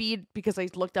in my feed because I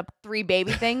looked up 3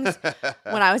 baby things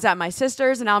when I was at my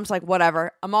sister's, and now I'm just like,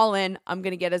 whatever, I'm all in. I'm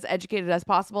going to get as educated as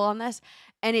possible on this.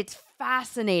 And it's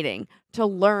fascinating to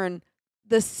learn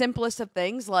the simplest of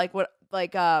things. There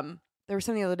was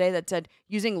something the other day that said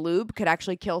using lube could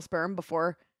actually kill sperm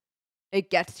before it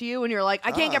gets to you, and you're like,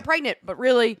 I can't get pregnant, but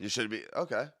really you should be.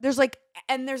 Okay. There's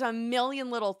there's a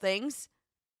million little things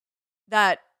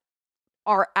that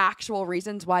are actual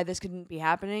reasons why this couldn't be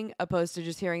happening, opposed to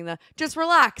just hearing just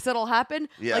relax, it'll happen.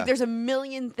 Yeah. There's a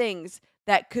million things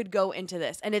that could go into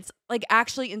this, and it's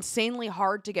actually insanely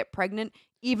hard to get pregnant,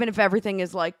 even if everything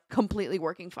is completely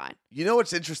working fine. You know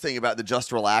what's interesting about the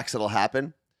just relax, it'll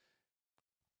happen?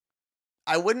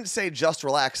 I wouldn't say just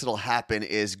relax, it'll happen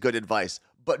is good advice,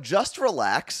 but just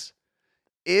relax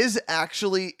is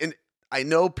actually, and I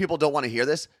know people don't want to hear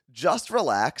this, just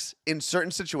relax in certain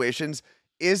situations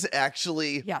is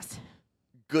actually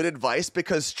good advice,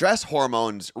 because stress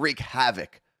hormones wreak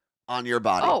havoc on your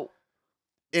body. Oh.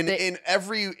 In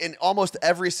almost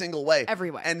every single way.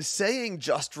 Every way. And saying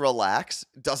just relax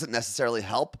doesn't necessarily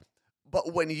help.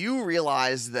 But when you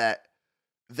realize that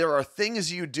there are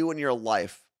things you do in your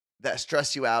life that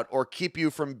stress you out or keep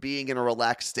you from being in a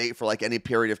relaxed state for any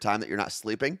period of time that you're not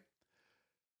sleeping,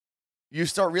 you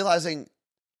start realizing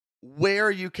where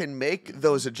you can make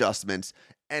those adjustments.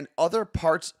 And other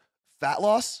parts, fat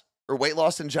loss or weight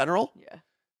loss in general,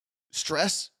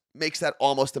 stress makes that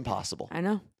almost impossible. I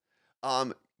know.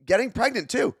 Getting pregnant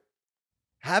too.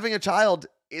 Having a child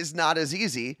is not as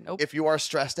easy if you are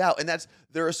stressed out. And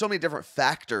there are so many different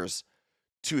factors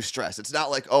to stress. It's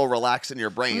not relax in your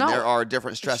brain. No. There are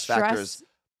different stress factors,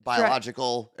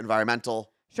 biological, environmental.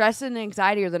 Stress and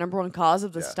anxiety are the number one cause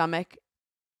of the stomach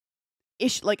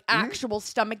issue, actual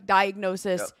stomach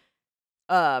diagnosis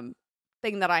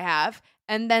thing that I have.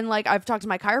 And then I've talked to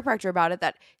my chiropractor about it,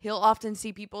 that he'll often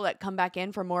see people that come back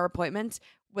in for more appointments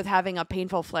with having a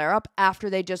painful flare-up after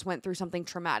they just went through something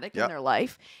traumatic in their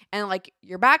life. And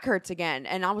your back hurts again.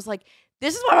 And I was like,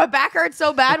 this is why my back hurts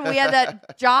so bad when we had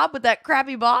that job with that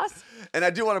crappy boss. And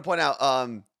I do want to point out,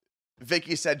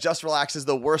 Vicky said, just relax is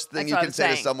the worst thing you can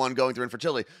say to someone going through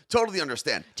infertility. Totally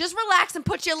understand. Just relax and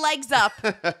put your legs up.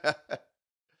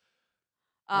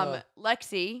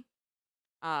 Lexi,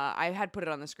 I had put it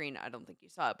on the screen. I don't think you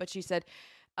saw it, but she said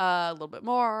a little bit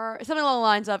more, something along the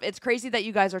lines of, it's crazy that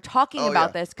you guys are talking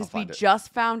about this because we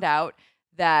just found out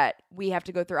that we have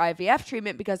to go through IVF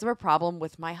treatment because of a problem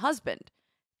with my husband.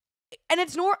 And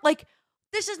it's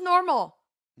this is normal.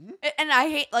 Mm-hmm. And I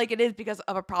hate, it is because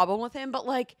of a problem with him, but,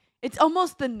 it's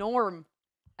almost the norm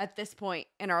at this point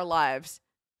in our lives,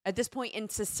 at this point in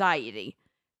society,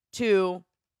 to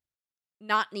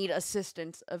not need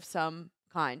assistance of some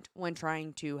kind when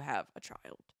trying to have a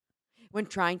child, when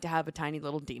trying to have a tiny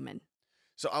little demon.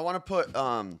 So I want to put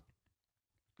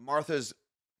Martha's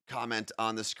comment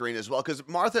on the screen as well, because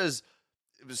Martha's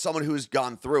someone who's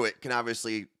gone through it, can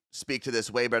obviously speak to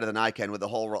this way better than I can with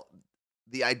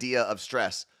the idea of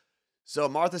stress. So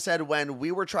Martha said, when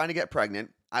we were trying to get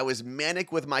pregnant, I was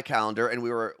manic with my calendar, and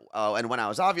and when I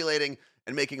was ovulating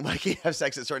and making Mikey have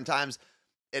sex at certain times,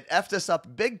 it effed us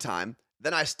up big time.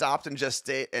 Then I stopped and just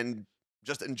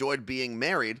enjoyed being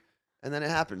married, and then it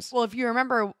happens. Well, if you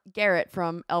remember Garrett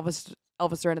from Elvis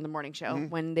Duran in the Morning Show,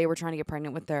 when they were trying to get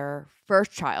pregnant with their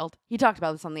first child, he talked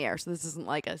about this on the air, so this isn't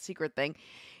like a secret thing.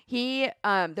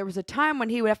 There was a time when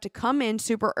he would have to come in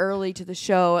super early to the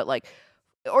show at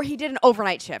or he did an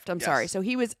overnight shift. I'm sorry. So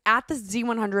he was at the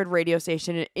Z100 radio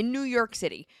station in New York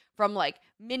City from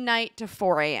midnight to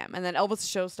 4 a.m. And then Elvis'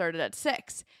 show started at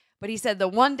 6. But he said the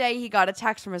one day he got a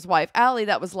text from his wife, Allie,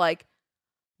 that was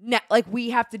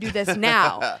we have to do this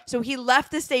now. So he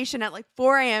left the station at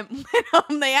 4 a.m., went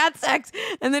home, they had sex,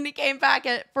 and then he came back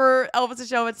for Elvis'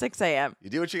 show at 6 a.m.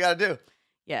 You do what you got to do.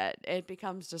 Yeah, it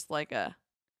becomes just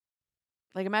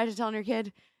imagine telling your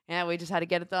kid, yeah, we just had to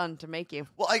get it done to make you.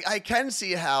 Well, I can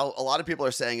see how a lot of people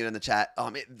are saying it in the chat.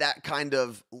 That kind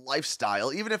of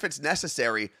lifestyle, even if it's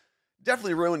necessary,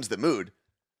 definitely ruins the mood,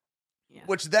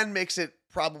 which then makes it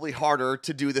probably harder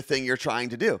to do the thing you're trying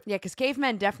to do. Yeah, because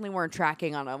cavemen definitely weren't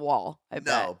tracking on a wall. I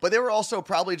bet. But they were also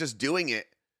probably just doing it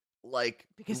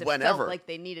because it whenever. Felt like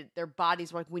they needed, their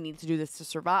bodies were like, we need to do this to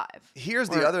survive. Here's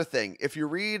the other thing. If you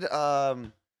read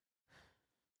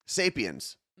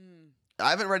Sapiens, I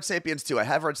haven't read Sapiens 2. I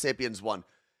have read Sapiens 1.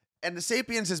 And the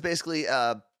Sapiens is basically,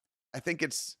 I think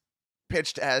it's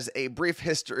pitched as a brief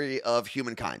history of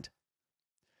humankind.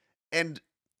 And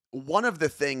one of the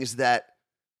things that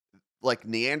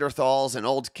Neanderthals and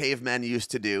old cavemen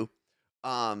used to do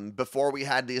before we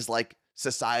had these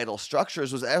societal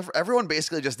structures was everyone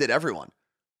basically just did everyone.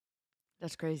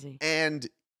 That's crazy. And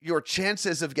your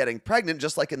chances of getting pregnant,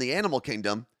 just like in the animal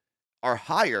kingdom, are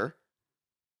higher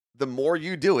the more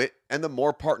you do it and the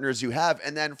more partners you have.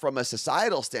 And then from a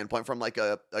societal standpoint, from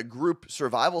a group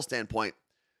survival standpoint,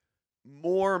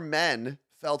 more men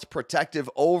felt protective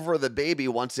over the baby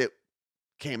once it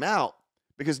came out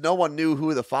because no one knew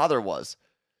who the father was.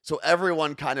 So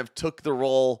everyone kind of took the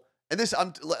role. And this,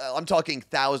 I'm talking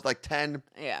thousands, 10,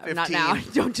 yeah, 15, not now.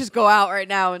 Don't just go out right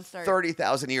now and start.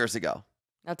 30,000 years ago.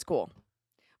 That's cool.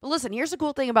 But listen, here's the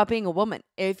cool thing about being a woman.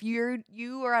 If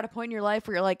you are at a point in your life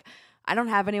where you're like, I don't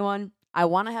have anyone, I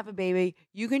want to have a baby,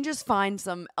 you can just find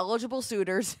some eligible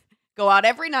suitors, go out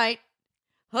every night,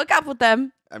 hook up with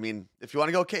them. I mean, if you want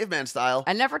to go caveman style.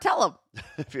 And never tell them.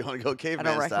 If you want to go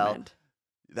caveman style,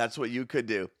 that's what you could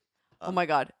do. Oh my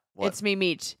God. What? It's me,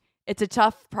 Meech. It's a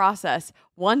tough process.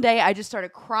 One day I just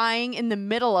started crying in the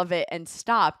middle of it and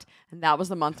stopped. And that was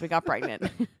the month we got pregnant.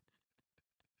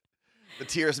 The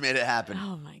tears made it happen.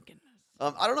 Oh my goodness.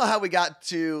 I don't know how we got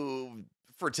to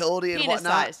fertility and penis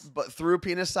whatnot, size. But through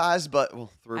penis size,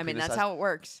 that's how it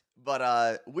works.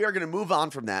 But we are going to move on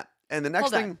from that. And the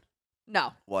next thing.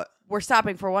 No. What? We're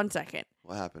stopping for 1 second.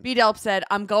 What happened? B-Delp said,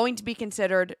 I'm going to be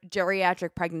considered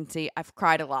geriatric pregnancy. I've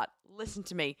cried a lot. Listen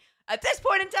to me. At this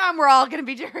point in time, we're all going to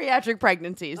be geriatric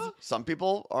pregnancies. Some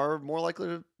people are more likely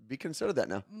to be considered that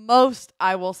now. Most,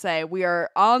 I will say, we are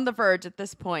on the verge at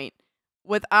this point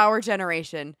with our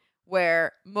generation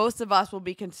where most of us will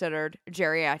be considered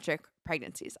geriatric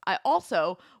pregnancies. I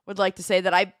also would like to say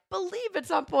that I believe at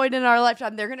some point in our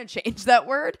lifetime they're going to change that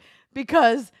word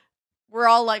because we're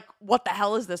all like, what the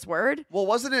hell is this word? Well,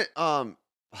 wasn't it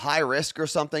high risk or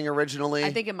something originally?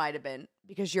 I think it might have been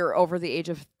because you're over the age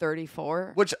of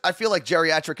 34. Which I feel like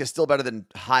geriatric is still better than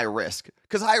high risk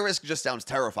because high risk just sounds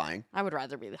terrifying. I would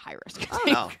rather be the high risk. I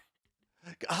don't know.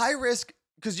 High risk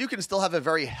because you can still have a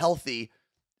very healthy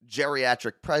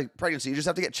geriatric pregnancy. You just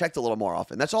have to get checked a little more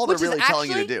often. That's all they're really telling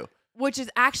you to do. Which is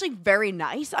actually very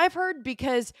nice, I've heard,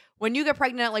 because when you get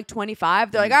pregnant at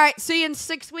 25, they're like, all right, see you in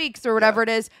 6 weeks or whatever it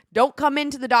is. Don't come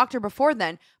into the doctor before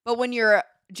then. But when you're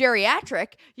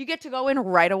geriatric, you get to go in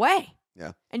right away.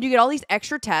 Yeah. And you get all these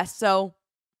extra tests. So,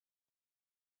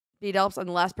 B-dubs, I'm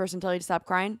the last person to tell you to stop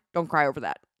crying. Don't cry over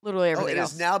that. Literally everything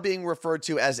else. It is now being referred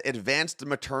to as advanced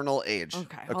maternal age,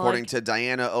 Okay, according to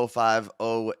Diana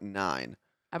 0509.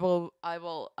 I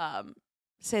will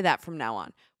say that from now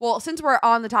on. Well, since we're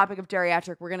on the topic of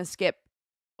geriatric, we're going to skip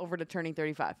over to turning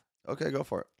 35. Okay, go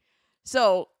for it.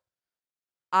 So,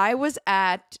 I was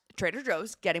at Trader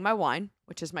Joe's getting my wine,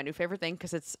 which is my new favorite thing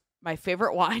because it's my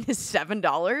favorite wine is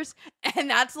 $7. And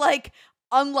that's like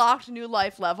unlocked new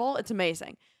life level. It's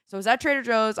amazing. So I was at Trader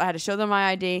Joe's. I had to show them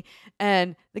my ID.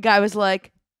 And the guy was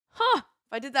like, if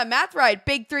I did that math right,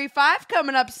 big 3-5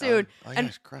 coming up soon.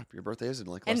 And crap. Your birthday is in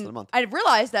like less than a month. I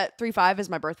realized that 3-5 is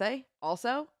my birthday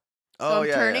also. So I'm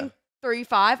turning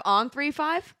 3-5 on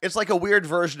 3-5. It's like a weird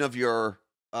version of your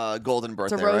golden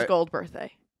birthday, It's a rose right? gold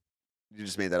birthday. You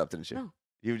just made that up, didn't you? No.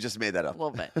 You just made that up. A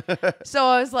little bit. So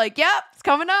I was like, yep, it's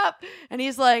coming up. And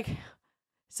he's like,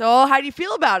 so how do you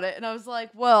feel about it? And I was like,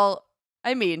 well,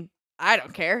 I mean, I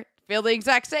don't care. I feel the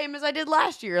exact same as I did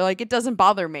last year. Like, it doesn't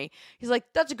bother me. He's like,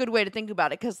 that's a good way to think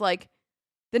about it. Because, like,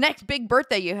 the next big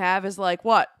birthday you have is like,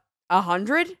 what,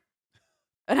 100?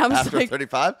 And I was After like,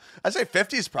 35? I'd say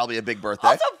 50 is probably a big birthday.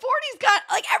 Also, 40's got,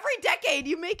 like, every decade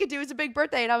you make it do is a big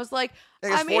birthday. And I was like, I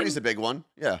guess 40's a big one.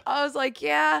 Yeah. I was like,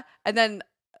 yeah. And then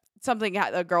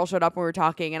a girl showed up when we were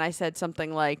talking, and I said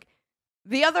something like,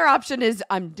 the other option is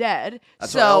I'm dead.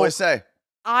 That's so what I always say.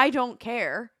 I don't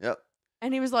care. Yep.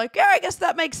 And he was like, yeah, I guess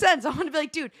that makes sense. I want to be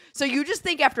like, dude, so you just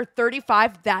think after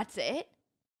 35, that's it?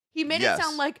 He made it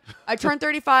sound like I turned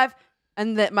 35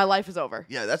 and that my life is over.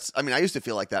 Yeah, I used to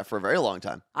feel like that for a very long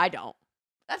time. I don't.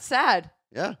 That's sad.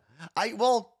 Yeah. I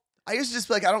used to just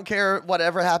be like, I don't care,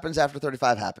 whatever happens after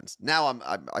 35 happens. Now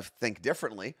I think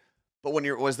differently. But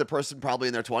was the person probably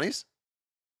in their 20s?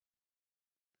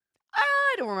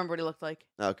 I don't remember what he looked like.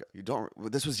 Okay. You don't.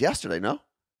 This was yesterday, no?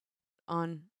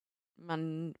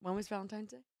 When was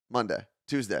Valentine's Day? Monday.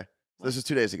 Tuesday. What? This was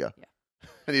 2 days ago. Yeah.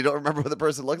 And you don't remember what the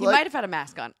person looked He like? might have had a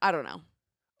mask on. I don't know.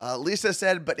 Lisa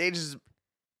said, but age is...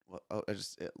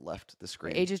 it left the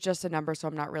screen. Age is just a number, so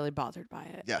I'm not really bothered by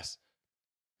it. Yes.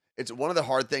 It's one of the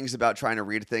hard things about trying to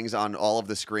read things on all of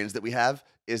the screens that we have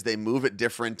is they move at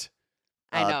different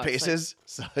paces.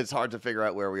 So it's hard to figure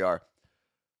out where we are.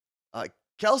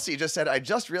 Kelsey just said, I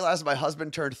just realized my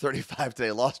husband turned 35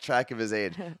 today. Lost track of his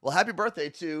age. Well, happy birthday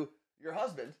to your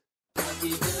husband. Happy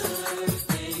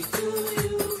birthday to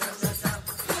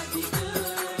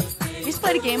you. He's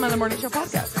played a game on the Morning Show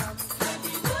podcast.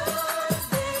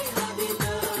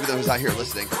 Even though he's not here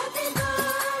listening.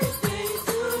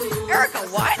 Erica,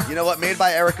 what? You know what? Made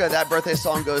by Erica. That birthday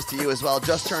song goes to you as well.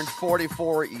 Just turned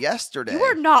 44 yesterday. You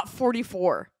are not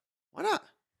 44. Why not?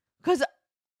 Because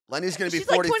Lenny's going to be she's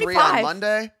like 43 25. on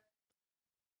Monday.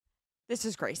 This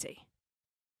is crazy.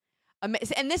 And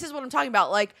this is what I'm talking about.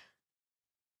 Like,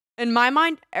 in my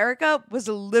mind, Erica was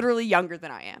literally younger than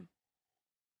I am.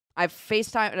 I've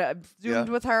FaceTimed, I've Zoomed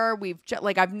with her.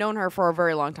 I've known her for a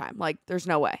very long time. Like, there's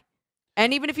no way.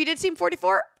 And even if you did seem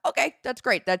 44, okay, that's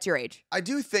great. That's your age. I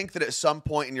do think that at some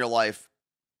point in your life,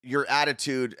 your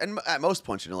attitude, and at most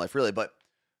points in your life, really, but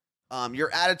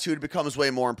your attitude becomes way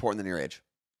more important than your age.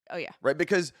 Oh, yeah. Right?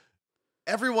 Because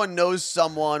everyone knows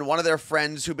someone, one of their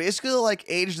friends, who basically like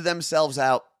aged themselves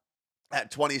out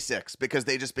at 26 because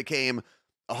they just became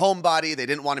a homebody. They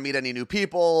didn't want to meet any new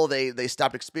people. They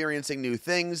stopped experiencing new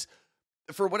things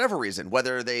for whatever reason,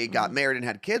 whether they got married and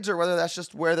had kids or whether that's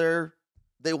just where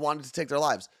they wanted to take their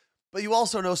lives. But you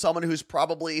also know someone who's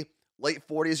probably late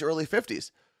 40s, early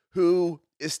 50s, who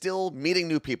is still meeting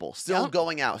new people, still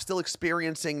going out, still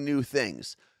experiencing new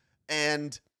things.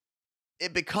 And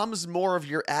it becomes more of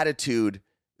your attitude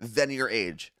than your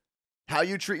age. How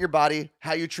you treat your body,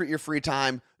 how you treat your free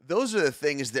time, those are the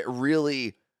things that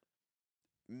really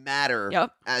matter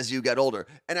as you get older.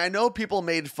 And I know people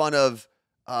made fun of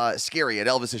Scary at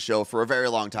Elvis's show for a very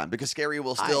long time because Scary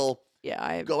will still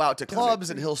go out to clubs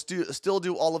and he'll still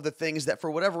do all of the things that for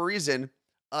whatever reason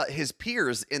his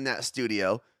peers in that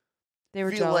studio feel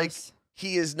jealous. Like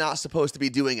he is not supposed to be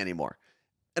doing anymore.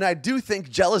 And I do think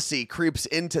jealousy creeps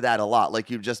into that a lot, like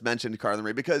you just mentioned, Carla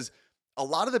Marie, because a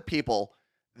lot of the people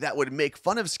that would make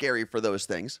fun of Scary for those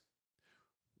things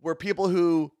were people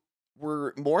who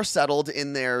were more settled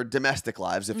in their domestic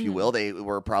lives, if you will. They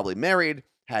were probably married,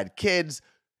 had kids,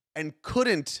 and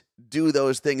couldn't do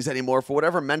those things anymore for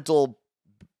whatever mental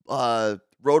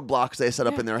roadblocks they set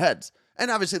up in their heads.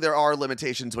 And obviously there are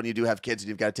limitations when you do have kids and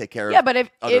you've got to take care of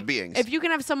other beings. If you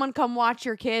can have someone come watch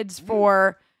your kids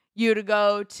for you to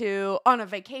go on a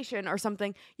vacation or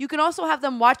something, you can also have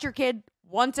them watch your kid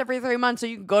once every 3 months so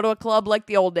you can go to a club like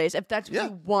the old days if that's what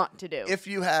you want to do. If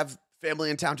you have family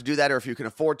in town to do that, or if you can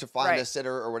afford to find Right. a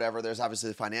sitter or whatever. There's obviously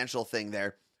the financial thing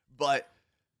there. But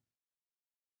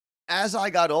as I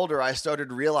got older, I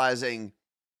started realizing,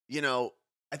 I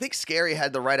think Scary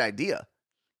had the right idea.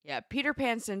 Yeah, Peter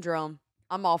Pan syndrome.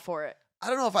 I'm all for it. I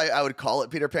don't know if I would call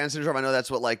it Peter Pan syndrome. I know that's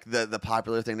what like the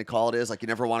popular thing to call it is. Like you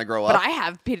never want to grow up. But I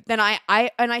have Peter. Then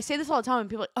I say this all the time, and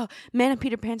people are like, oh man,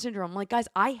 Peter Pan syndrome. I'm like, guys,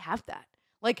 I have that.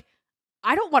 Like,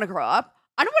 I don't want to grow up.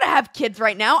 I don't want to have kids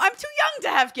right now. I'm too young to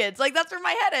have kids. Like that's where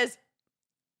my head is.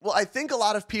 Well, I think a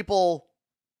lot of people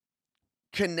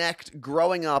connect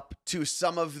growing up to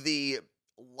some of the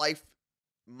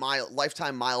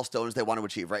lifetime milestones they want to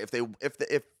achieve. Right?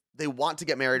 If they want to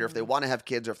get married, or if they want to have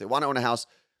kids, or if they want to own a house.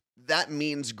 That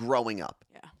means growing up.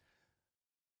 Yeah.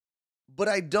 But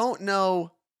I don't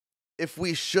know if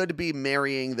we should be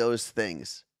marrying those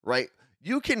things, right?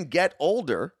 You can get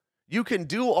older. You can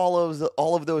do all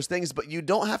of those things, but you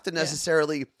don't have to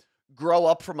necessarily grow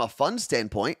up from a fun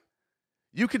standpoint.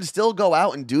 You can still go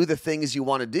out and do the things you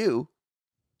want to do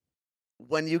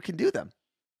when you can do them.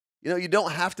 You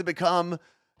don't have to become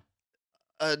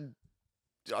a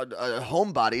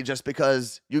homebody just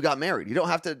because you got married. You don't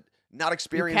have to not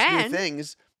experience new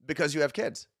things because you have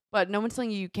kids. But no one's telling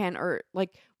you can, or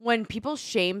like when people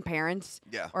shame parents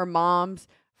Yeah. or moms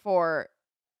for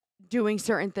doing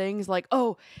certain things, like,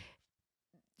 oh,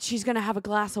 she's going to have a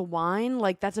glass of wine.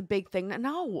 Like that's a big thing.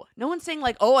 No one's saying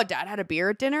like, oh, a dad had a beer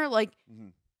at dinner. Like,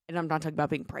 and I'm not talking about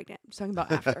being pregnant. I'm just talking about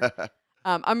after.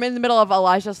 I'm in the middle of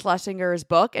Elijah Schlesinger's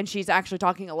book, and she's actually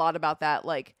talking a lot about that.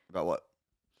 Like about what?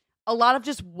 A lot of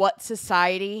just what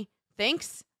society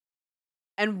thinks.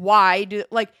 And why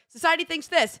society thinks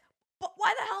this, but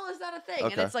why the hell is that a thing?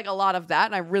 Okay. And it's like a lot of that,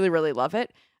 and I really, really love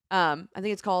it. I think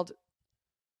it's called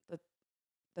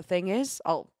The Thing Is.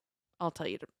 I'll tell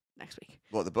you next week.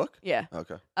 What, the book? Yeah.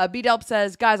 Okay. B-Delp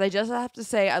says, guys, I just have to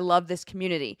say I love this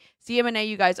community. CMNA,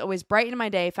 you guys always brighten my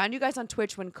day. Found you guys on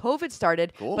Twitch when COVID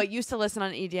started, but used to listen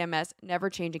on EDMS.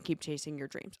 Never change and keep chasing your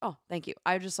dreams. Oh, thank you.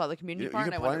 I just saw the community part.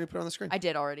 Why don't you put it on the screen? I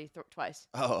did already twice.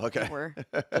 Oh, okay. We're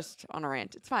just on a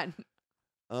rant. It's fine.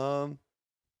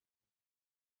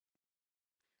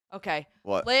 Okay.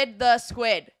 What? Lid the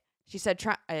Squid. She said,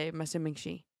 I'm assuming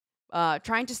she.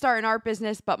 Trying to start an art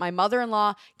business, but my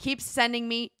mother-in-law keeps sending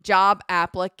me job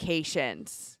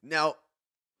applications. Now.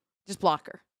 Just block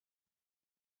her.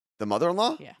 The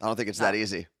mother-in-law? Yeah. I don't think it's that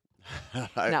easy.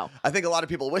 No. I think a lot of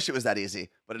people wish it was that easy,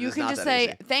 but it is not that easy. You can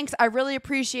just say, thanks, I really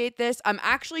appreciate this. I'm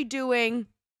actually doing,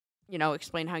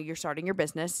 explain how you're starting your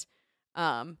business.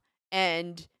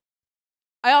 And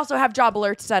I also have job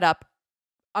alerts set up.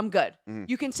 I'm good.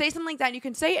 You can say something like that. And you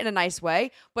can say it in a nice way,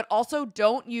 but also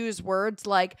don't use words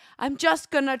like, I'm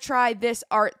just going to try this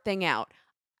art thing out.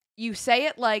 You say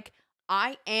it like,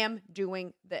 I am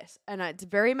doing this. And it's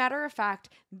very matter of fact,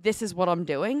 this is what I'm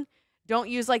doing. Don't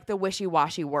use like the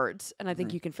wishy-washy words. And I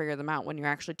think you can figure them out when you're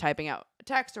actually typing out a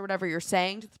text or whatever you're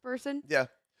saying to the person. Yeah.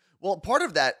 Well, part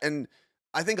of that, and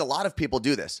I think a lot of people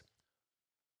do this,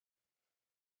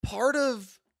 part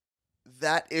of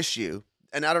that issue,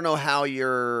 and I don't know how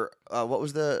your, what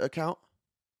was the account?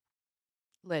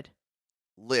 Lid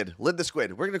the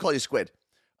Squid. We're going to call you Squid.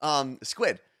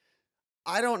 Squid,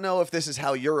 I don't know if this is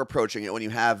how you're approaching it when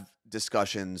you have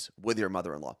discussions with your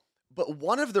mother-in-law, but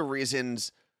one of the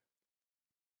reasons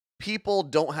people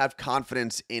don't have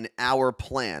confidence in our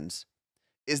plans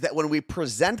is that when we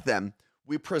present them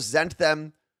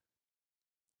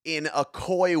in a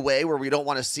coy way where we don't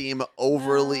want to seem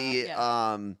overly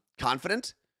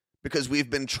confident, because we've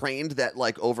been trained that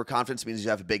like overconfidence means you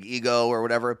have a big ego or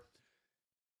whatever.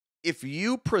 If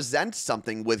you present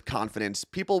something with confidence,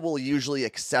 people will usually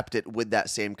accept it with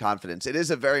that same confidence. It is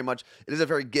a very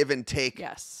give and take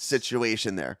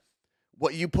situation there.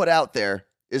 What you put out there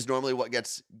is normally what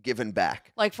gets given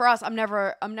back. Like for us, I'm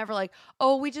never like,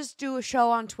 oh, we just do a show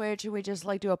on Twitch and we just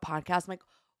like do a podcast. I'm like,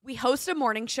 we host a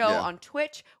morning show on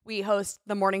Twitch. We host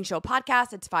the morning show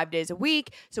podcast. It's 5 days a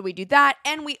week. So we do that.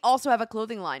 And we also have a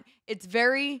clothing line. It's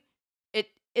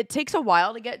it takes a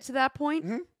while to get to that point.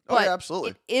 Mm-hmm. Oh, but yeah,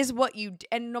 absolutely. It is what you,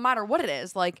 and no matter what it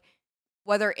is, like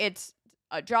whether it's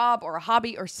a job or a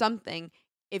hobby or something,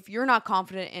 if you're not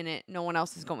confident in it, no one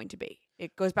else is going to be.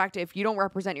 It goes back to if you don't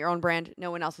represent your own brand,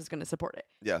 no one else is going to support it.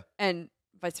 Yeah. And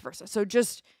vice versa. So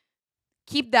just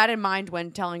keep that in mind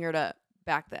when telling her to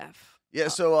back the F. Yeah,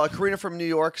 so Karina from New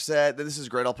York said, this is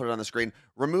great, I'll put it on the screen.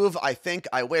 Remove I think,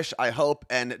 I wish, I hope,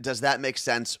 and does that make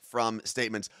sense from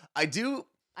statements? I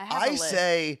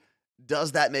say,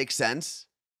 does that make sense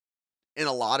in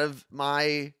a lot of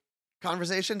my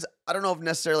conversations? I don't know if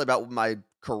necessarily about my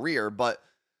career, but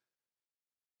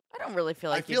I don't really feel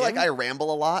like I feel like I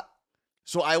ramble a lot.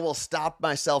 So I will stop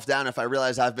myself down if I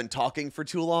realize I've been talking for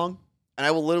too long, and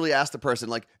I will literally ask the person,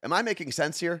 like, am I making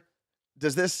sense here?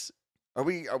 Are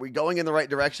we going in the right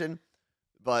direction?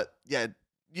 But yeah,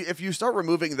 if you start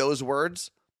removing those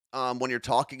words when you're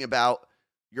talking about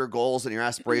your goals and your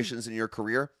aspirations in your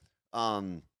career,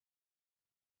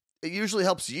 it usually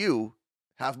helps you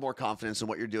have more confidence in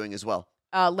what you're doing as well.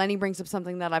 Lenny brings up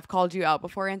something that I've called you out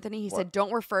before, Anthony. He said,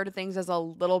 don't refer to things as a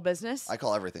little business. I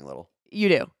call everything little. You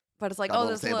do. But it's like,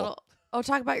 this little,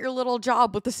 talk about your little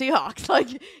job with the Seahawks. Like,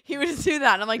 he would just do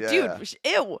that. And I'm like, dude,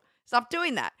 ew, stop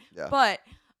doing that. Yeah. But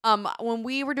when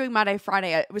we were doing My Day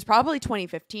Friday, it was probably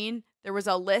 2015. There was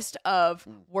a list of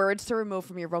words to remove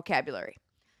from your vocabulary.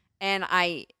 And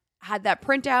I had that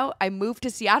printout. I moved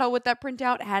to Seattle with that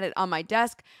printout, had it on my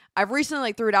desk. I've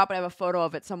recently threw it out, but I have a photo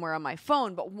of it somewhere on my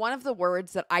phone. But one of the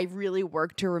words that I really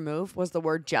worked to remove was the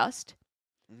word just.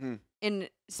 Mm-hmm. In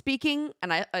speaking,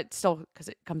 and it's still, because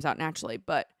it comes out naturally,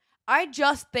 but I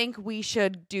just think we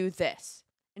should do this.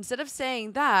 Instead of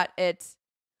saying that, it's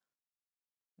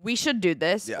we should do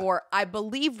this, or I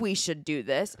believe we should do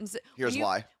this. And here's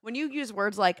why. When you use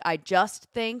words like I just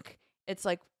think, it's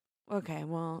like, okay,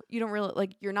 well, you don't really,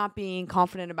 like, you're not being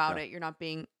confident about it. You're not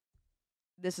being,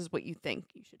 this is what you think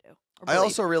you should do. I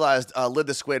also realized Lid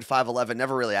the Squid 511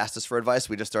 never really asked us for advice.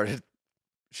 We just started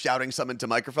shouting some into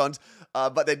microphones.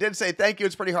 But they did say, thank you.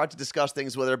 It's pretty hard to discuss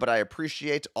things with her, but I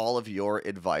appreciate all of your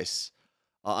advice.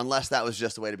 Unless that was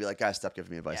just a way to be like, guys, stop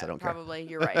giving me advice. I don't care. Probably.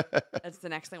 You're right. That's the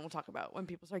next thing we'll talk about when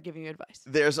people start giving you advice.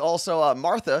 There's also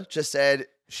Martha just said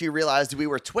she realized we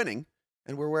were twinning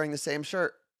and we're wearing the same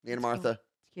shirt. Me and Martha.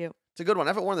 It's cute. It's a good one. I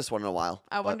haven't worn this one in a while.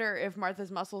 I wonder if Martha's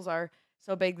muscles are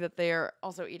so big that they are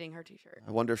also eating her t-shirt.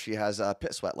 I wonder if she has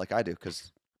pit sweat like I do,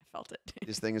 because I felt it.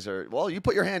 These things are, well, you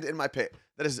put your hand in my pit.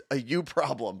 That is a you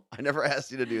problem. I never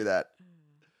asked you to do that.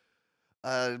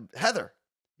 Heather.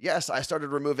 Yes, I started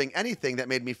removing anything that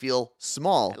made me feel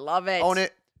small. I love it. Own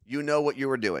it. You know what you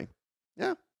were doing.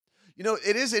 Yeah. You know,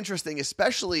 it is interesting,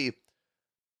 especially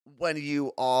when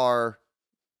you are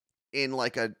in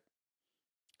like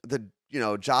the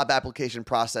job application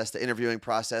process, the interviewing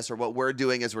process, or what we're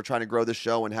doing as we're trying to grow the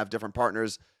show and have different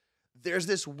partners. There's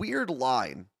this weird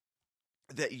line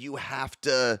that you have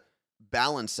to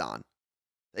balance on.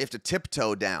 They have to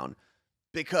tiptoe down,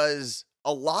 because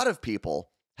a lot of people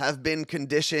have been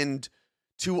conditioned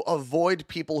to avoid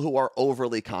people who are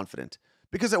overly confident.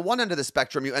 Because at one end of the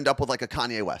spectrum, you end up with like a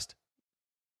Kanye West,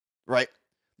 right?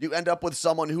 You end up with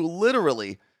someone who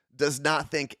literally does not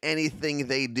think anything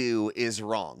they do is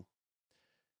wrong.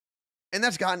 And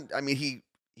that's gotten, I mean,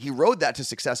 he rode that to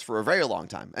success for a very long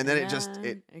time. And then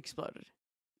it exploded.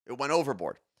 It went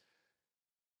overboard.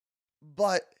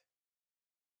 But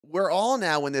we're all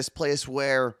now in this place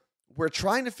where we're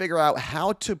trying to figure out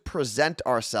how to present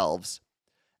ourselves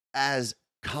as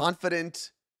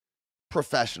confident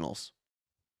professionals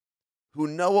who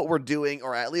know what we're doing,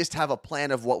 or at least have a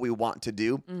plan of what we want to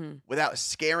do, without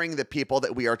scaring the people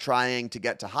that we are trying to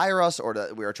get to hire us or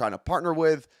that we are trying to partner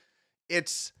with.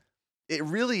 It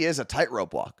really is a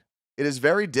tightrope walk. It is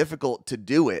very difficult to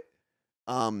do it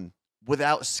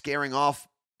without scaring off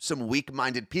some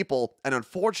weak-minded people. And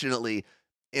unfortunately,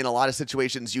 in a lot of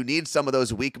situations, you need some of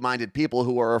those weak-minded people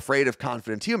who are afraid of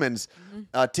confident humans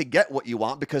to get what you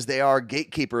want, because they are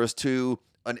gatekeepers to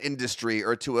an industry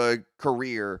or to a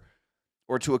career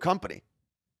or to a company.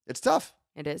 It's tough.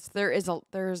 It is. There's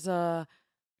a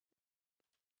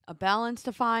balance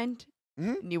to find.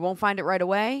 You won't find it right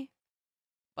away,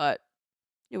 but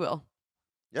you will.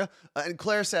 Yeah. And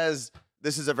Claire says,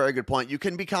 this is a very good point. You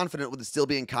can be confident with still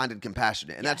being kind and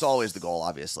compassionate. And that's always the goal,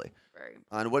 obviously.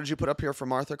 And what did you put up here for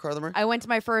Martha, Carla Marie? I went to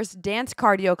my first dance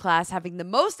cardio class having the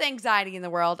most anxiety in the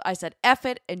world. I said, F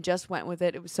it, and just went with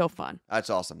it. It was so fun. That's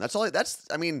awesome.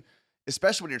 I mean,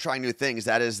 especially when you're trying new things,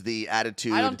 that is the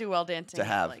attitude. I don't do well dancing to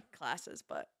have. Like classes,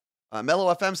 but.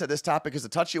 Mellow FM said this topic is a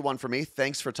touchy one for me.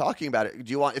 Thanks for talking about it.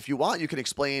 If you want, you can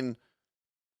explain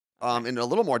in a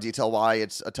little more detail why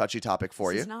it's a touchy topic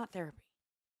for you. It's not therapy.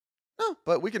 No,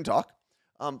 but we can talk.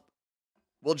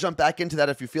 We'll jump back into that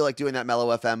if you feel like doing that,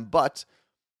 Mellow FM. But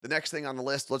the next thing on the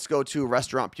list, let's go to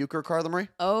Restaurant Puker, Carla Marie.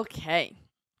 Okay.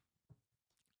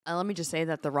 Let me just say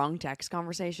that the wrong text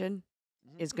conversation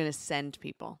is going to send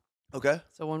people. Okay.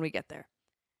 So when we get there.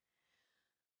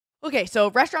 Okay,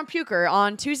 so Restaurant Puker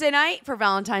on Tuesday night for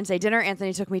Valentine's Day dinner,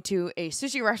 Anthony took me to a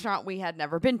sushi restaurant we had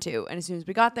never been to. And as soon as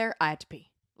we got there, I had to pee.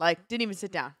 Like, didn't even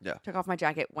sit down. Yeah. Took off my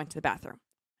jacket, went to the bathroom.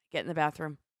 Get in the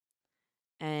bathroom.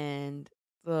 And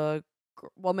the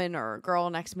woman or girl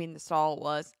next to me in the stall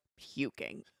was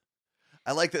puking.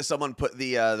 I like that someone put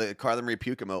the Carla Marie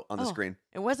puke emote on the screen.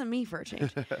 It wasn't me for a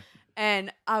change.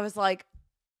 And I was like,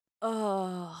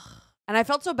 ugh. And I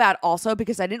felt so bad also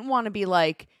because I didn't want to be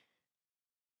like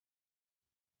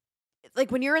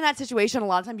when you're in that situation, a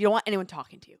lot of times you don't want anyone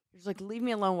talking to you. You're just like, leave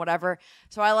me alone, whatever.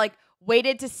 So I like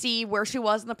waited to see where she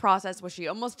was in the process. Was she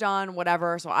almost done?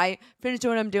 Whatever. So I finished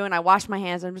doing what I'm doing. I washed my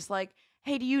hands. I'm just like,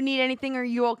 hey, do you need anything? Are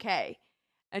you okay?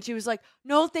 And she was like,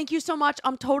 no, thank you so much.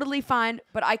 I'm totally fine.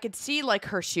 But I could see like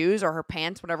her shoes or her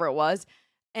pants, whatever it was.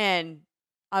 And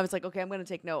I was like, okay, I'm going to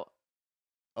take note.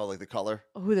 Oh, like the color?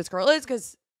 Who this girl is,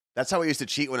 because that's how we used to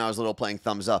cheat when I was little, playing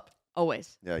Thumbs Up.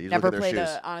 Always. Yeah, you never look at their played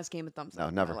shoes. an honest game of Thumbs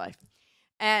Up. No, never. In my life.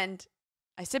 And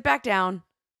I sit back down,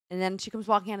 and then she comes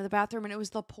walking out of the bathroom, and it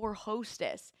was the poor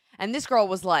hostess. And this girl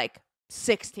was like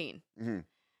 16. Mm-hmm.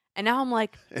 And now I'm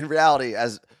like, in reality,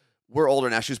 as we're older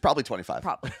now, she was probably 25.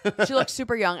 Probably. She looked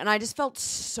super young, and I just felt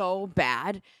so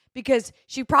bad because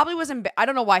she probably wasn't. I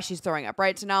don't know why she's throwing up,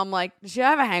 right? So now I'm like, does she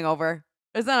have a hangover?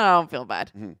 Because then I don't feel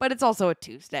bad. Mm-hmm. But it's also a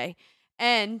Tuesday,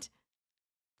 and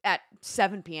at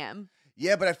 7 p.m.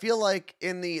 Yeah, but I feel like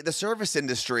in the service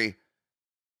industry,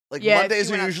 like Yeah, Mondays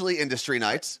she are went usually industry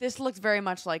nights. This looks very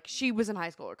much like she was in high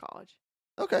school or college.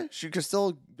 Okay, she could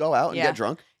still go out and Yeah. get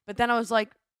drunk. But then I was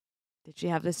like, did she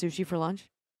have the sushi for lunch?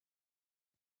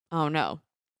 Oh, no.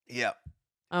 Yeah.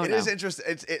 Oh, It no. is interesting.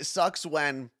 It sucks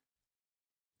when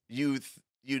you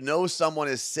know someone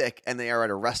is sick and they are at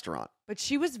a restaurant. But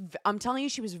she was, I'm telling you,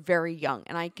 she was very young.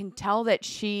 And I can tell that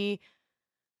she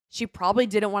probably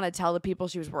didn't want to tell the people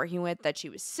she was working with that she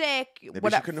was sick. Maybe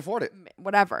she couldn't afford it.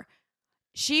 Whatever.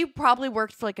 She probably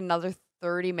worked for like another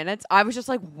 30 minutes. I was just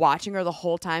like watching her the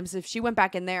whole time. So if she went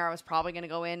back in there, I was probably going to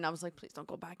go in. I was like, please don't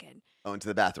go back in. Oh, into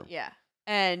the bathroom. Yeah.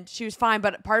 And she was fine.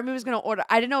 But part of me was going to order.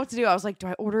 I didn't know what to do. I was like, do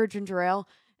I order a ginger ale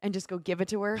and just go give it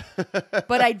to her?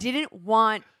 But I didn't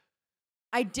want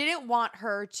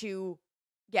her to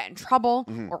get in trouble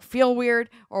or feel weird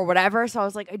or whatever. So I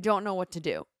was like, I don't know what to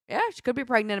do. Yeah, she could be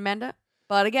pregnant, Amanda.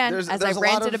 But again, as I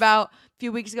ranted about a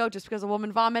few weeks ago, just because a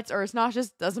woman vomits or is nauseous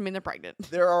doesn't mean they're pregnant.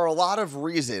 There are a lot of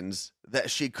reasons that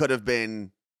she could have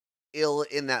been ill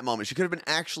in that moment. She could have been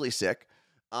actually sick.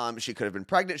 She could have been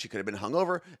pregnant. She could have been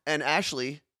hungover. And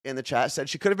Ashley in the chat said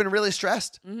she could have been really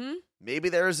stressed. Mm-hmm.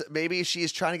 Maybe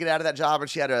she's trying to get out of that job and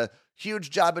she had a huge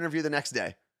job interview the next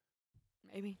day.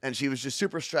 Maybe. And she was just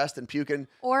super stressed and puking.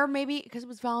 Or maybe because it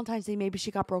was Valentine's Day, maybe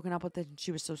she got broken up with it and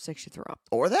she was so sick she threw up.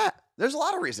 Or that. There's a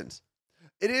lot of reasons.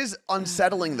 It is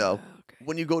unsettling, though, Okay.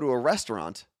 when you go to a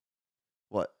restaurant.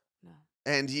 What? No.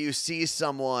 And you see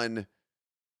someone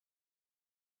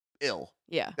ill.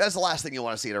 Yeah. That's the last thing you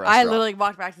want to see at a restaurant. I literally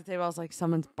walked back to the table. I was like,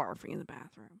 someone's barfing in the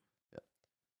bathroom.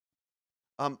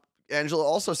 Angela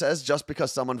also says just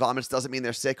because someone vomits doesn't mean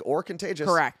they're sick or contagious.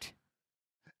 Correct.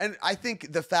 And I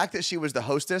think the fact that she was the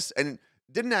hostess and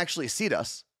didn't actually seat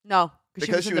us No.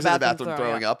 because she was in the bathroom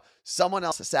throwing up, someone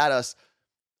else sat us.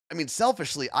 I mean,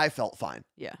 selfishly, I felt fine.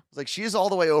 Yeah. It's like she's all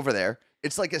the way over there.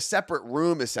 It's like a separate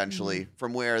room, essentially,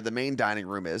 from where the main dining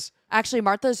room is. Actually,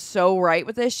 Martha's so right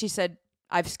with this. She said,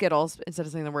 I've Skittles, instead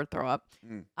of saying the word throw up,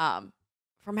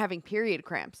 from having period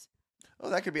cramps. Oh,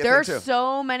 that could be a There are thing, too.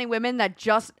 so many women that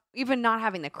just, even not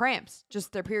having the cramps,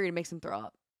 just their period makes them throw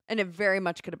up. And it very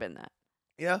much could have been that.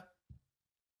 Yeah.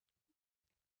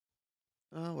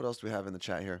 What else do we have in the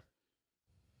chat here?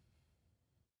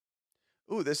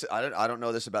 Ooh, this I don't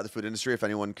know this about the food industry. If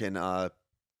anyone can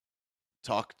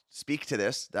speak to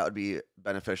this, that would be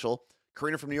beneficial.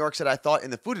 Karina from New York said, I thought in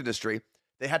the food industry,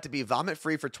 they had to be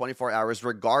vomit-free for 24 hours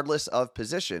regardless of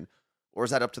position. Or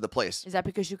is that up to the place? Is that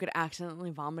because you could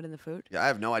accidentally vomit in the food? Yeah, I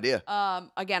have no idea.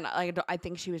 Again, I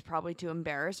think she was probably too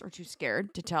embarrassed or too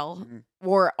scared to tell.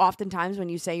 Or oftentimes when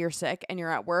you say you're sick and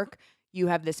you're at work, you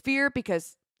have this fear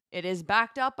because it is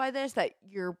backed up by this that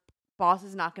your boss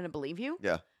is not going to believe you.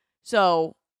 Yeah.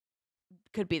 So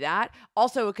could be that.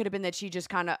 Also, it could have been that she just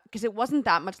kind of, because it wasn't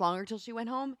that much longer till she went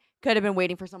home, could have been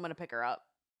waiting for someone to pick her up.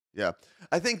 Yeah.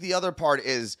 I think the other part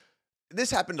is this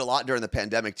happened a lot during the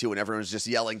pandemic too, when everyone's just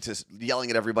yelling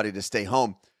at everybody to stay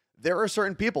home. There are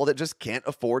certain people that just can't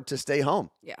afford to stay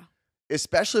home. Yeah.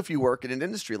 Especially if you work in an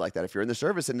industry like that. If you're in the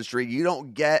service industry, you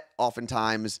don't get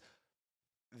oftentimes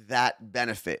that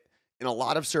benefit. In a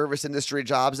lot of service industry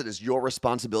jobs, it is your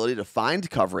responsibility to find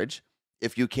coverage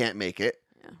if you can't make it.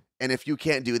 Yeah. And if you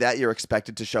can't do that, you're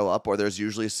expected to show up, or there's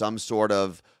usually some sort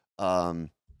of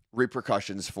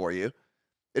repercussions for you.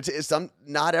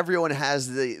 Not everyone has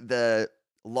the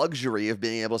luxury of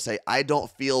being able to say, I don't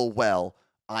feel well,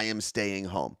 I am staying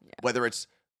home. Yeah. Whether it's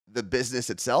the business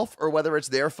itself or whether it's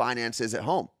their finances at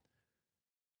home.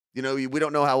 You know, we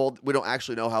don't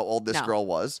actually know how old this girl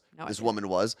was, this woman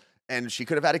was, and she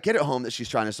could have had a kid at home that she's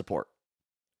trying to support.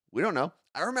 We don't know.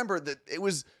 I remember that it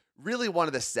was really one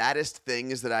of the saddest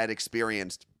things that I had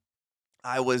experienced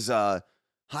I was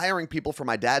hiring people for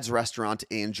my dad's restaurant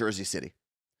in Jersey City.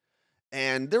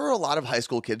 And there were a lot of high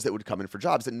school kids that would come in for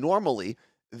jobs. And normally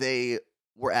they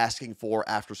were asking for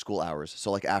after school hours.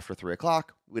 So like after 3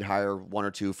 o'clock, we'd hire 1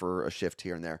 or 2 for a shift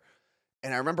here and there.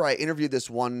 And I remember I interviewed this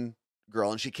one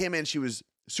girl, and she came in. She was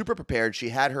super prepared. She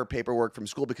had her paperwork from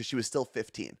school because she was still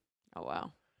 15. Oh,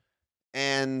 wow.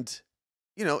 And,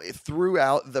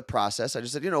 throughout the process, I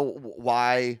just said,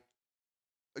 why?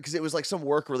 Because it was like some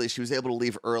work release. She was able to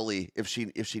leave early if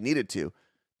she needed to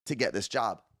get this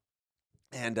job.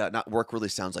 And not work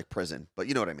release sounds like prison, but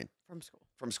you know what I mean.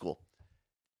 From school.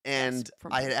 And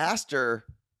Yes, I had asked her,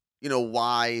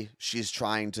 why she's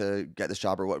trying to get this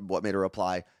job or what made her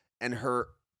apply. And her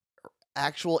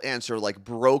actual answer like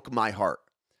broke my heart.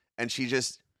 And she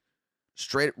just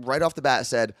right off the bat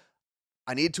said,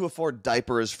 I need to afford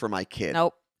diapers for my kid.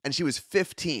 Nope. And she was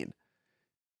 15.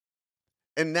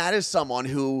 And that is someone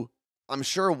who I'm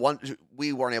sure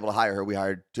we weren't able to hire her. We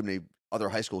hired too many other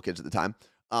high school kids at the time.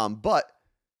 But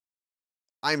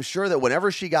I'm sure that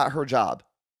whenever she got her job,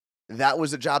 that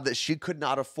was a job that she could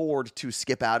not afford to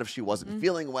skip out if she wasn't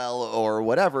feeling well or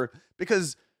whatever,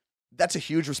 because that's a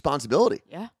huge responsibility.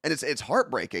 Yeah. And it's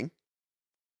heartbreaking,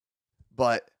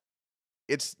 but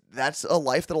that's a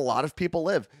life that a lot of people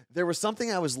live. There was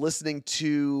something I was listening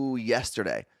to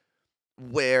yesterday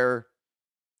where,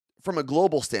 from a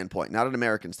global standpoint, not an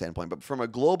American standpoint, but from a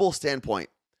global standpoint,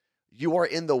 you are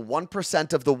in the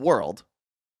 1% of the world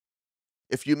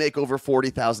if you make over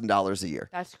 $40,000 a year.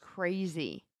 That's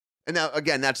crazy. And now,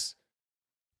 again, that's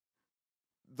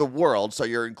the world, so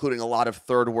you're including a lot of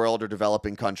third world or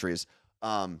developing countries.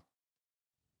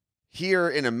 Here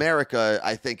in America,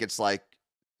 I think it's like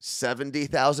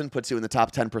 70,000 puts you in the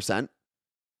top 10%,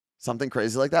 something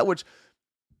crazy like that, which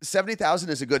 70,000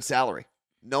 is a good salary.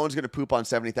 No one's going to poop on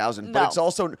 70,000, but it's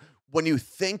also, when you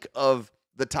think of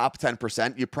the top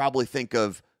 10%, you probably think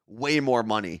of way more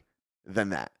money than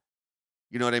that.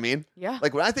 You know what I mean? Yeah.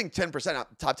 Like when I think 10%,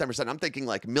 top 10%, I'm thinking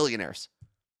like millionaires.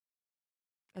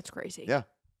 That's crazy. Yeah.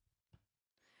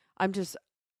 I'm just,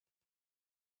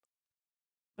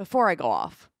 before I go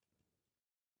off.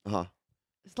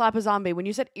 Slap a zombie. When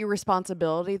you said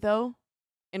irresponsibility, though,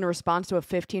 in response to a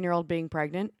 15-year-old being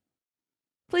pregnant,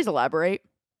 please elaborate.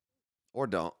 Or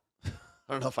don't. I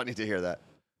don't know if I need to hear that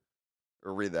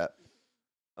or read that.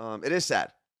 It is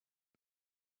sad.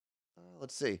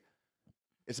 Let's see.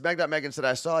 It's Meg.Megan said,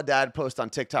 I saw a dad post on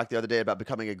TikTok the other day about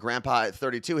becoming a grandpa at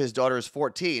 32. His daughter is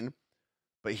 14,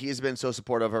 but he's been so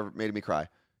supportive of her, made me cry.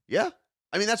 Yeah.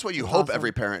 I mean, that's what you hope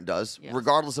every parent does,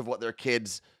 regardless of what their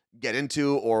kids get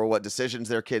into or what decisions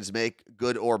their kids make,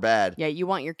 good or bad. Yeah, you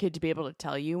want your kid to be able to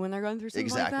tell you when they're going through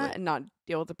something like that and not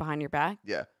deal with it behind your back.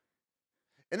 Yeah.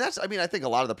 And that's, I mean, I think a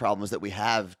lot of the problems that we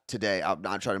have today, I'm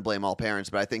not trying to blame all parents,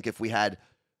 but I think if we had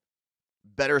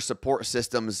better support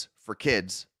systems for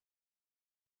kids,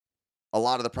 a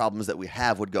lot of the problems that we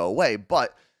have would go away.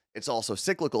 But it's also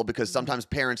cyclical because sometimes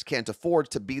parents can't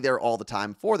afford to be there all the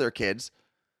time for their kids.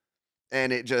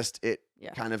 And it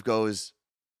kind of goes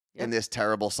in this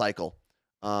terrible cycle.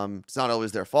 It's not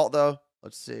always their fault, though.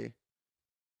 Let's see.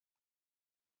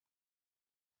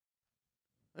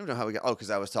 I don't know how we got. Oh, because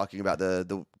I was talking about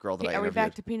the girl that I interviewed. Are we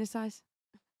back to penis size?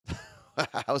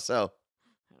 How so?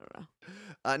 I don't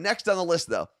know. Next on the list,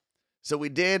 though. So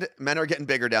men are getting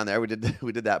bigger down there. We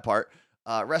did that part.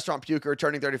 Restaurant puker,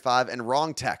 turning 35, and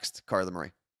wrong text, Carla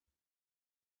Marie.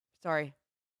 Sorry.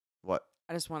 What?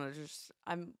 I just want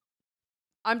to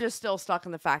I'm just still stuck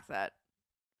in the fact that,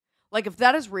 like, if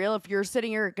that is real, if you're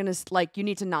sitting here you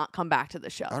need to not come back to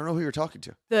the show. I don't know who you're talking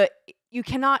to. You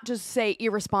cannot just say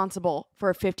irresponsible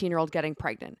for a 15-year-old getting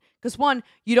pregnant. Because one,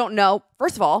 you don't know.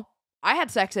 First of all, I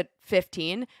had sex at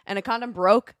 15 and a condom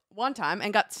broke one time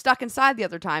and got stuck inside the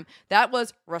other time. That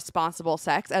was responsible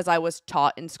sex, as I was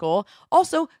taught in school.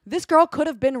 Also, this girl could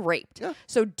have been raped. Yeah.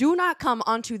 So do not come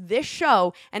onto this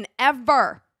show and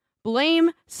ever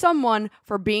blame someone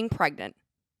for being pregnant.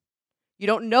 You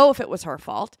don't know if it was her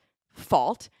fault.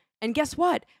 And guess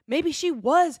what? Maybe she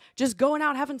was just going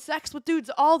out having sex with dudes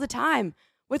all the time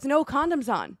with no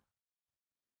condoms on.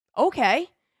 Okay.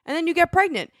 And then you get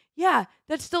pregnant. Yeah,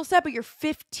 that's still sad, but you're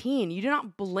 15. You do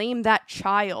not blame that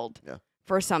child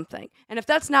for something. And if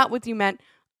that's not what you meant,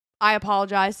 I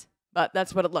apologize, but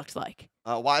that's what it looks like.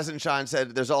 Wise and Shine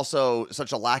said there's also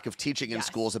such a lack of teaching in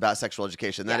schools about sexual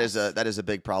education. That is a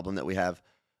big problem that we have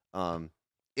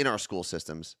in our school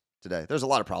systems today. There's a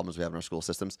lot of problems we have in our school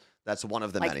systems. That's one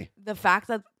of the many. The fact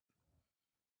that,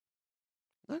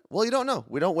 well, you don't know.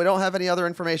 We don't have any other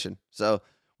information, so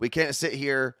we can't sit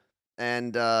here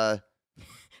and.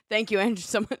 Thank you,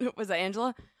 Angela. Was that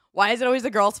Angela? Why is it always the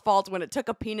girl's fault when it took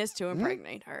a penis to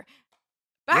impregnate her?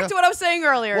 Back to what I was saying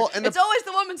earlier. Well, it's always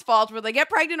the woman's fault where they get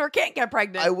pregnant or can't get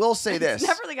pregnant. I will say this. It's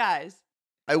never the guys.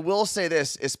 I will say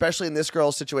this, especially in this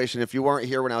girl's situation. If you weren't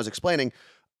here when I was explaining,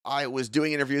 I was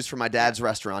doing interviews for my dad's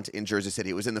restaurant in Jersey City.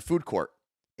 It was in the food court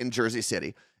in Jersey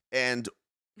City. And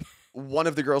one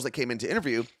of the girls that came in to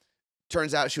interview,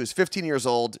 turns out she was 15 years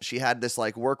old. She had this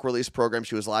like work release program.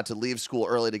 She was allowed to leave school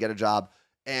early to get a job.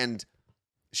 And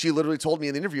she literally told me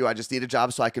in the interview, I just need a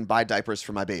job so I can buy diapers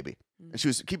for my baby. And she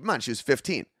was, keep in mind, she was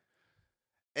 15.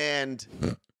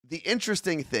 And the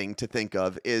interesting thing to think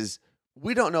of is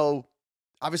we don't know.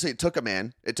 Obviously, it took a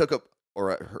man. It took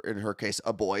in her case,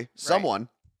 a boy, someone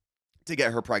to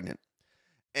get her pregnant.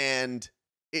 And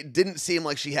it didn't seem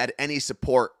like she had any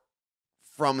support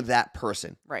from that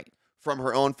person. Right. From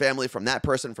her own family, from that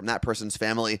person's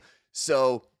family.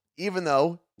 So even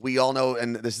though we all know,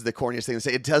 and this is the corniest thing to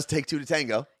say, it does take two to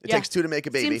tango. It takes two to make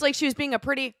a baby. Seems like she was being a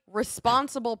pretty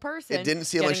responsible person. It didn't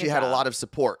seem like she had a lot of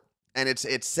support. And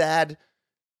it's sad.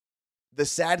 The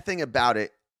sad thing about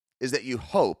it is that you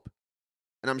hope,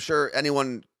 and I'm sure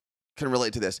anyone can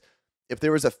relate to this, if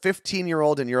there was a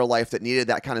 15-year-old in your life that needed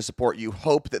that kind of support, you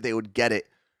hope that they would get it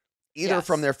either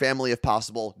from their family if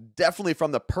possible, definitely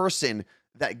from the person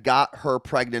that got her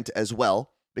pregnant as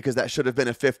well, because that should have been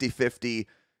a 50-50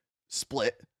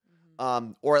 split,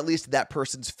 or at least that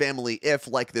person's family if,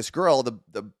 like this girl,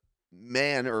 the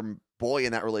man or boy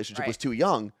in that relationship was too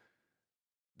young,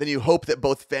 then you hope that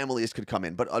both families could come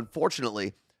in. But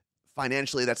unfortunately,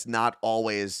 financially, that's not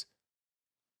always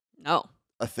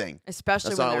a thing. Especially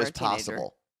that's when not they're always a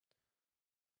teenager.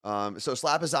 possible. So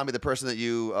Slap a Zombie, the person that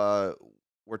you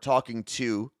were talking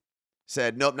to,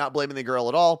 said, nope, not blaming the girl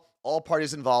at all. All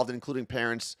parties involved, including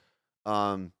parents,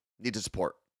 need to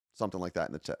support. Something like that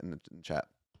in the chat,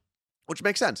 which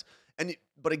makes sense.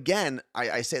 But again,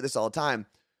 I say this all the time.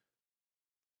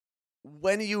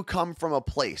 When you come from a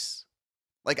place,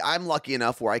 like I'm lucky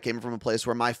enough where I came from a place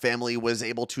where my family was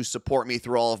able to support me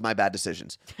through all of my bad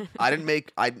decisions. I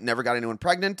never got anyone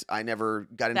pregnant. I never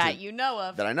got into that you know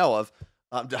of. That I know of.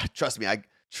 Trust me,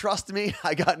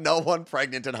 I got no one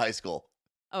pregnant in high school.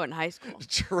 Oh, in high school.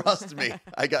 Trust me,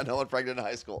 I got no one pregnant in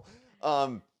high school.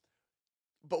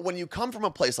 But when you come from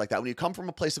a place like that, when you come from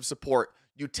a place of support,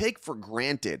 you take for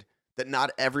granted that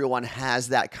not everyone has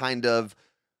that kind of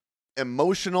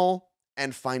emotional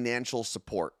and financial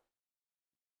support.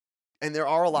 And there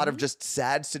are a lot of just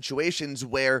sad situations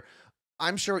where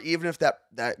I'm sure even if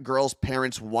that girl's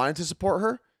parents wanted to support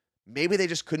her, maybe they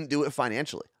just couldn't do it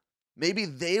financially. Maybe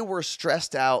they were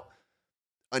stressed out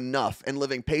enough and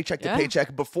living paycheck to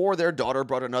paycheck before their daughter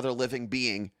brought another living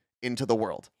being into the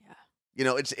world. Yeah. You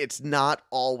know, it's not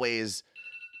always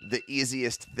the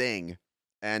easiest thing.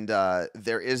 And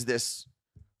there is this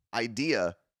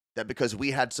idea that because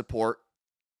we had support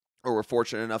or were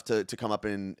fortunate enough to come up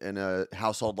in a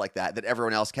household like that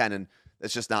everyone else can, and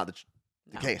that's just not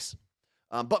the case.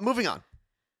 But moving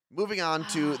on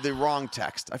to the wrong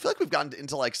text. I feel like we've gotten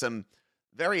into like some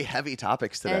very heavy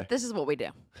topics today. This is what we do.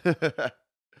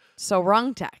 So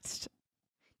wrong text.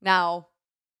 Now,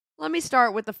 let me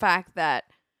start with the fact that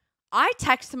I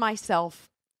text myself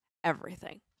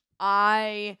everything.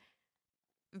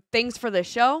 Things for this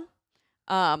show.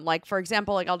 Like for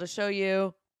example, like I'll just show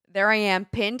you. There I am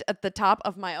pinned at the top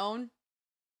of my own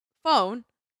phone.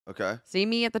 Okay. See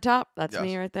me at the top? That's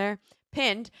me right there.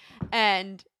 Pinned.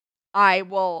 And I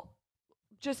will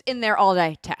just in there all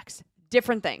day text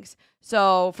different things.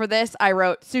 So for this, I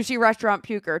wrote sushi restaurant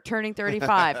puker, turning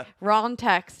 35, wrong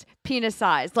text, penis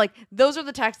size. Like those are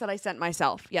the texts that I sent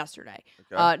myself yesterday.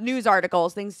 Okay. News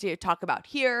articles, things to talk about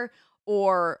here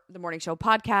or the morning show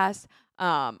podcast.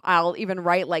 I'll even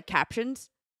write like captions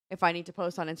if I need to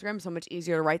post on Instagram. So much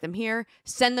easier to write them here.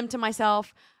 Send them to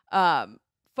myself.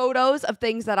 Photos of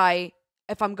things that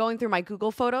if I'm going through my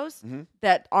Google photos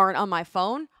that aren't on my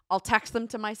phone, I'll text them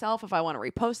to myself if I want to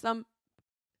repost them.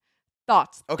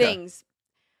 Thoughts, things,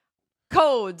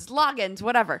 codes, logins,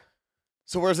 whatever.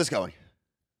 So where's this going?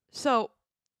 So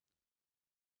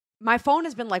my phone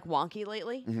has been like wonky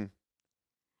lately.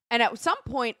 And at some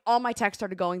point, all my text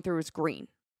started going through as green.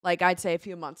 Like I'd say a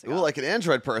few months ago. Ooh, like an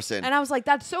Android person. And I was like,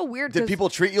 that's so weird. Did people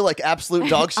treat you like absolute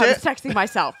dog shit? I was texting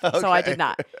myself, so I did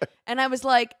not. And I was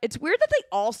like, it's weird that they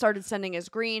all started sending as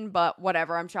green, but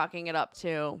whatever. I'm chalking it up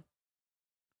to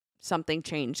something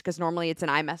changed because normally it's an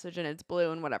iMessage and it's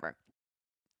blue and whatever.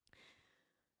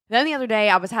 Then the other day,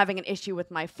 I was having an issue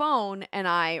with my phone and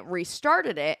I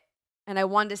restarted it and I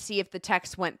wanted to see if the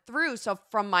text went through. So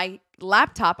from my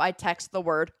laptop, I text the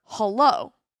word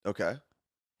hello. Okay.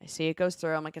 I see it goes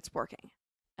through. I'm like, it's working.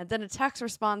 And then a text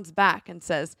responds back and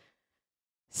says,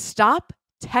 stop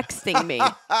texting me.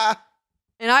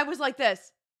 And I was like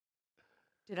this.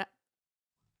 Did I?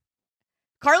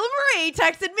 Carla Marie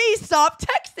texted me, stop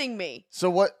texting me. So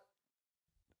what?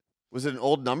 Was it an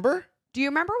old number? Do you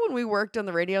remember when we worked on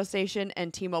the radio station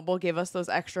and T-Mobile gave us those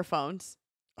extra phones?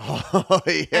 Oh,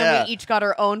 yeah. And we each got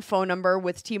our own phone number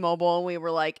with T-Mobile, and we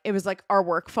were like, it was like our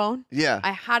work phone. Yeah.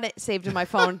 I had it saved in my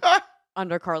phone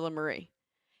under Carla Marie.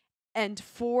 And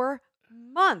for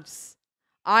months,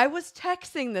 I was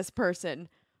texting this person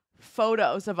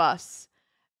photos of us,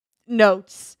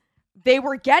 notes. They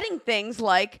were getting things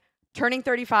like turning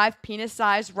 35, penis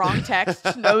size, wrong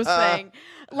text, nose thing.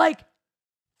 Like,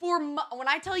 when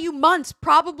I tell you months,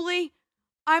 probably,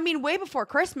 I mean, way before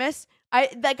Christmas. I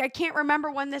can't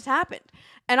remember when this happened.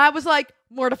 And I was like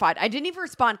mortified. I didn't even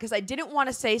respond because I didn't want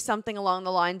to say something along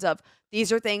the lines of,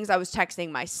 these are things I was texting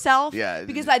myself. Yeah.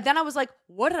 Because then I was like,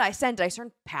 what did I send? Did I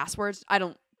send passwords? I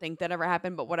don't think that ever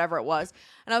happened, but whatever it was.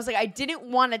 And I was like, I didn't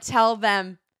want to tell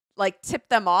them, like, tip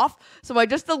them off. So I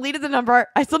just deleted the number.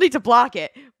 I still need to block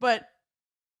it. But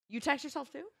you text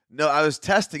yourself too? No, I was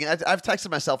testing. I've texted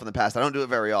myself in the past. I don't do it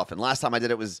very often. Last time I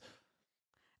did it was...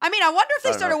 I mean, I wonder if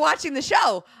they started watching the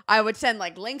show. I would send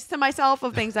like links to myself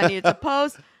of things I needed to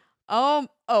post. Oh,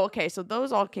 okay. So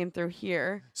those all came through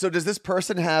here. So does this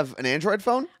person have an Android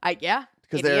phone? Yeah.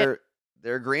 Because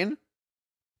they're green?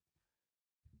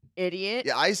 Idiot.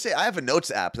 Yeah, I have a notes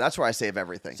app. That's where I save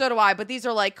everything. So do I, but these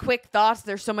are like quick thoughts.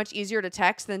 They're so much easier to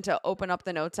text than to open up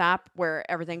the notes app where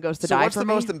everything goes to die. So what's the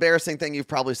most embarrassing thing you've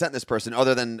probably sent this person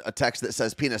other than a text that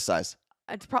says penis size?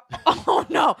 Oh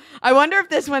no. I wonder if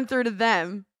this went through to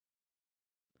them.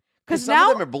 Because some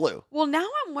of them are blue. Well, now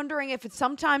I'm wondering if it's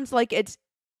sometimes like it's...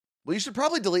 Well, you should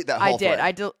probably delete that whole thread. No,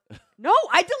 I deleted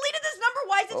this number.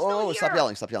 Why is it still here? Stop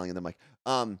yelling. Stop yelling in the mic.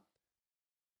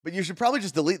 But you should probably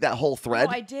just delete that whole thread.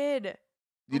 No, I did.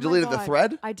 You deleted the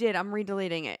thread? I did. I'm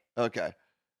redeleting it. Okay.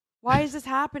 Why is this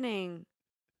happening?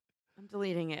 I'm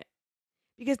deleting it.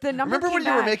 Because the number Remember when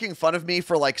you were making fun of me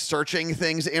for like searching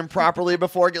things improperly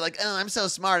before? You're like, oh, I'm so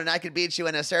smart and I could beat you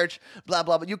in a search, blah,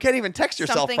 blah, but you can't even text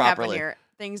yourself Something properly. Happened here.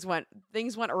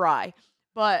 Things went awry.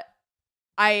 But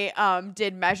I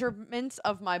did measurements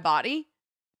of my body.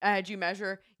 I had you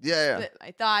measure my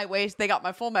thigh, waist. They got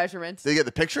my full measurements. Did they get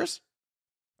the pictures?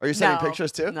 Are you sending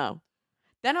pictures too? No.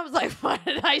 Then I was like, what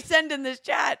did I send in this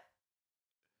chat?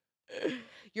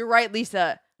 You're right,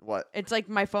 Lisa. What? It's like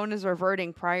my phone is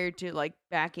reverting prior to like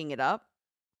backing it up.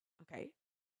 Okay.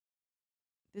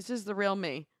 This is the real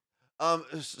me.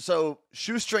 So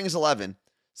Shoestrings11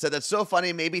 said, that's so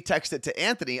funny. Maybe text it to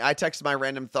Anthony. I text my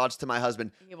random thoughts to my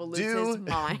husband. He will lose his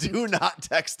mind. Do not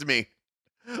text me.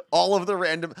 All of the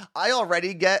random. I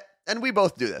already get, and we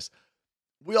both do this.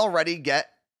 We already get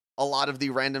a lot of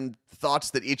the random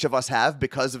thoughts that each of us have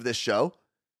because of this show.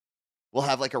 We'll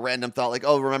have like a random thought like,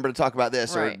 oh, remember to talk about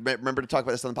this, right, or remember to talk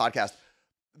about this on the podcast.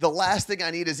 The last thing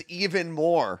I need is even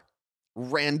more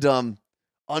random,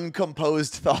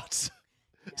 uncomposed thoughts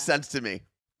sent to me.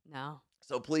 No.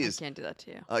 So please. I can't do that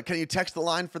to you. Can you text the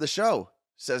line for the show,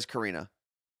 says Karina.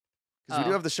 Because we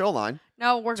do have the show line.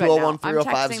 No, we're good now. I'm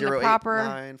texting the proper,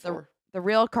 201-305-0894. the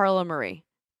real Carla Marie,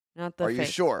 not the Are fake. you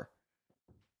sure?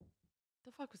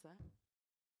 The fuck was that?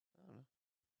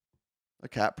 A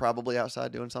cat probably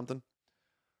outside doing something.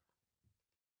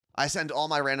 I send all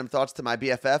my random thoughts to my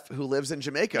BFF who lives in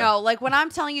Jamaica. No, like when I'm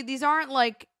telling you, these aren't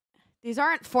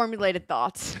formulated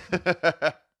thoughts.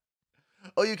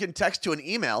 Oh, you can text to an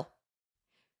email.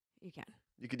 You can.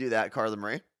 You could do that, Carla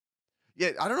Marie. Yeah,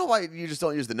 I don't know why you just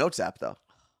don't use the Notes app, though.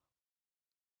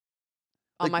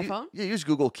 On my phone? Yeah, use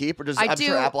Google Keep, or I'm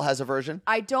sure Apple has a version.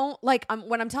 I don't, like,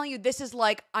 when I'm telling you, this is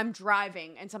like I'm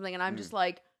driving and something, and I'm just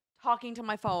like talking to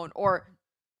my phone, or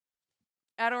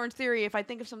at Orange Theory, if I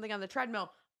think of something on the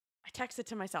treadmill, I text it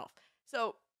to myself.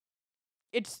 So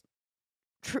it's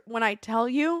when I tell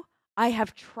you, I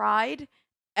have tried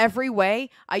every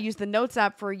way. I used the Notes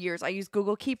app for years. I used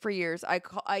Google Keep for years.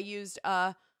 I used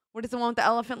what is the one with the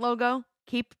elephant logo?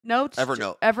 Keep Notes?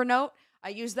 Evernote. I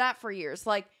used that for years.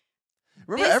 Like,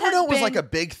 remember, Evernote was like a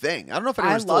big thing. I don't know if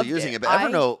anyone's still using it, but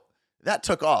Evernote, that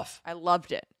took off. I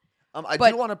loved it. I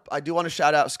do want to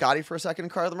shout out Scotty for a second,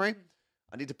 Carla Marie.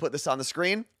 I need to put this on the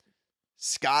screen.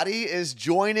 Scotty is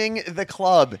joining the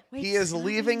club. He is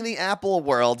leaving the Apple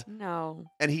world. No.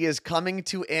 And he is coming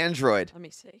to Android. Let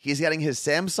me see. He's getting his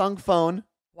Samsung phone.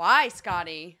 Why,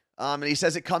 Scotty? And he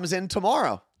says it comes in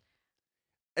tomorrow.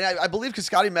 And I believe, because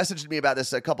Scotty messaged me about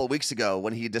this a couple of weeks ago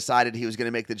when he decided he was going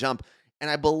to make the jump. And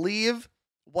I believe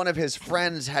one of his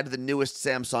friends had the newest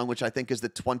Samsung, which I think is the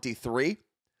 23.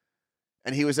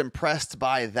 And he was impressed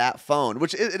by that phone,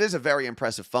 which it is a very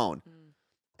impressive phone.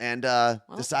 And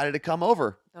decided to come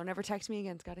over. Don't ever text me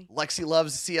again, Scotty. Lexi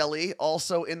loves CLE,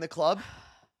 also in the club.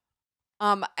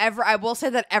 I will say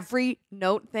that every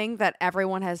note thing that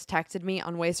everyone has texted me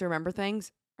on ways to remember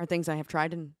things are things I have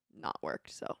tried and not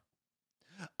worked. So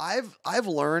I've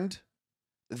learned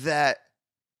that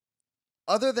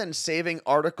other than saving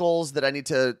articles that I need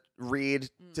to read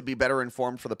to be better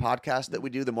informed for the podcast that we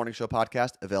do, the morning show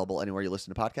podcast, available anywhere you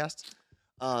listen to podcasts,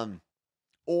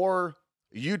 or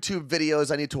YouTube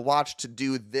videos I need to watch to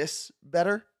do this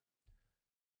better,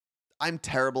 I'm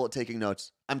terrible at taking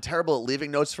notes. I'm terrible at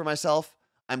leaving notes for myself.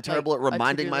 I'm terrible at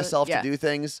reminding myself to do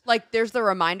things. Like, there's the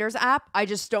reminders app. I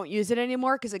just don't use it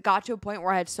anymore because it got to a point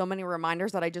where I had so many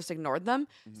reminders that I just ignored them.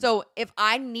 So if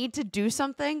I need to do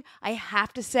something, I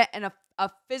have to set a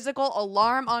physical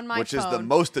alarm on my phone. Which is the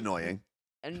most annoying.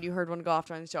 And you heard one go off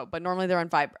during the show, but normally they're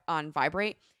on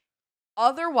vibrate.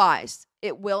 Otherwise,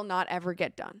 it will not ever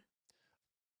get done.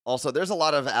 Also, there's a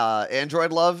lot of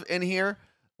Android love in here.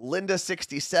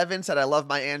 Linda67 said, I love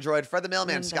my Android. Fred the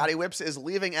Mailman, Scotty Whips is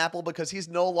leaving Apple because he's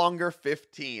no longer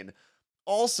 15.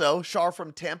 Also, Shar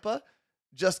from Tampa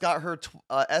just got her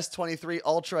S23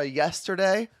 Ultra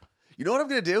yesterday. You know what I'm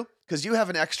going to do? Because you have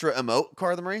an extra emote,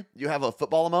 Carla Marie. You have a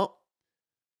football emote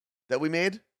that we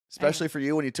made, especially for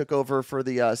you when you took over for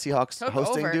the Seahawks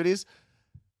hosting duties.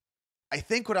 I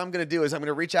think what I'm going to do is I'm going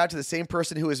to reach out to the same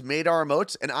person who has made our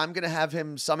emotes, and I'm going to have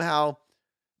him somehow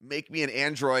make me an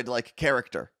Android like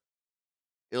character.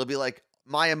 It'll be like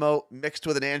my emote mixed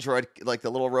with an Android, like the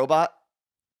little robot.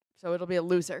 So it'll be a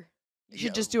loser. You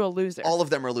should just do a loser. All of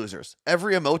them are losers.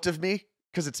 Every emote of me,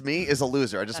 because it's me, is a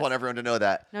loser. I just want everyone to know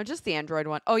that. No, just the Android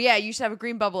one. Oh yeah, you should have a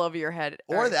green bubble over your head.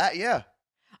 Or that, yeah.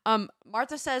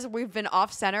 Martha says we've been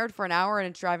off-centered for an hour and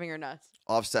it's driving her nuts.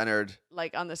 Off-centered.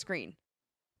 Like on the screen.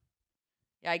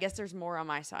 Yeah, I guess there's more on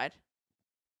my side.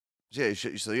 Yeah,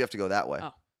 so you have to go that way.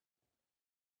 Oh.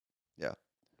 Yeah.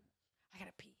 I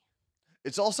gotta pee.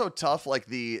 It's also tough, like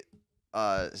the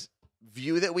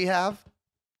view that we have.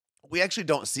 We actually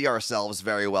don't see ourselves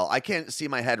very well. I can't see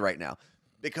my head right now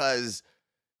because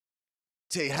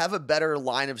to have a better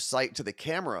line of sight to the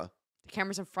camera. The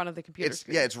camera's in front of the computer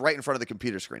screen. Yeah, it's right in front of the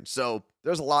computer screen. So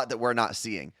there's a lot that we're not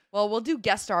seeing. Well, we'll do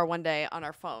guest star one day on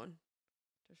our phone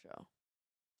to show.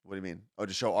 What do you mean? Oh,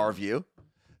 to show our view?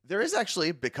 There is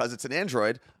actually, because it's an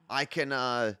Android, I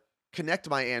can connect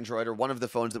my Android or one of the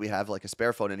phones that we have, like a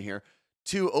spare phone in here,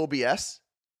 to OBS,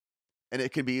 and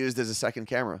it can be used as a second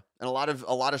camera. And a lot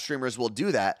of streamers will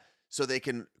do that so they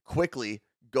can quickly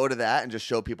go to that and just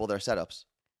show people their setups.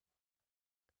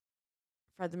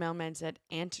 Fred the Mailman said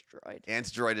Antidroid.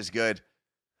 Antidroid is good.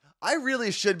 I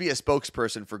really should be a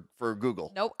spokesperson for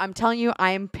Google. Nope, I'm telling you,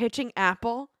 I am pitching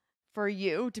Apple for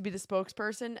you to be the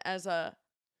spokesperson as a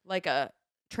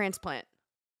transplant.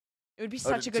 It would be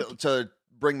such a good to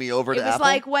bring me over to Apple. It was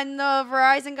like when the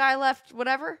Verizon guy left,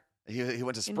 whatever. He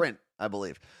went to Sprint, I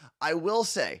believe. I will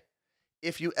say,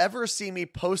 if you ever see me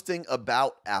posting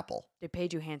about Apple, they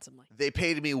paid you handsomely. They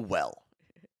paid me well,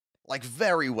 like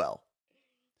very well.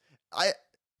 I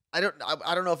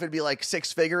don't know if it'd be like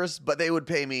six figures, but they would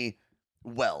pay me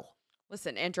well.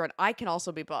 Listen, Android, I can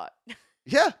also be bought.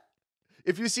 Yeah.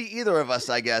 If you see either of us,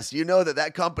 I guess, you know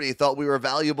that company thought we were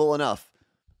valuable enough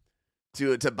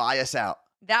to buy us out.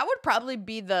 That would probably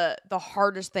be the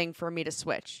hardest thing for me to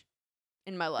switch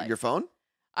in my life. Your phone?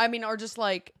 I mean, or just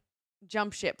like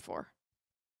jump ship for.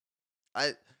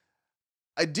 I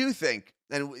do think,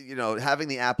 and you know, having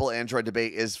the Apple Android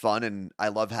debate is fun, and I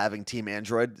love having Team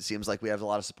Android. It seems like we have a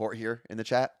lot of support here in the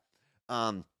chat.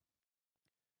 But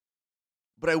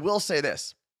I will say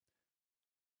this.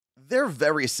 They're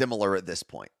very similar at this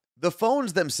point. The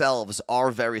phones themselves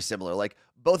are very similar. Like,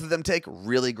 both of them take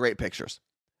really great pictures.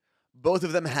 Both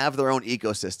of them have their own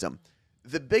ecosystem.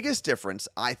 The biggest difference,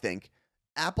 I think,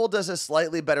 Apple does a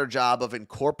slightly better job of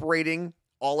incorporating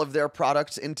all of their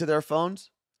products into their phones.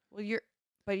 Well,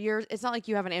 it's not like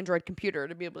you have an Android computer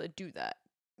to be able to do that.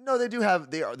 No, they do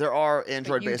have, there are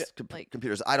Android-based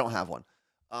computers. I don't have one.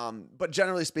 But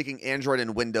generally speaking, Android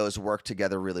and Windows work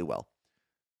together really well.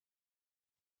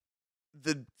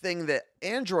 The thing that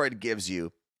Android gives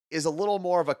you is a little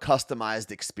more of a customized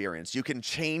experience. You can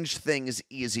change things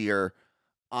easier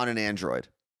on an Android.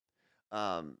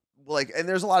 And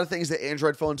there's a lot of things that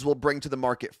Android phones will bring to the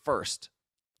market first,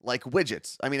 like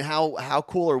widgets. I mean, how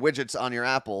cool are widgets on your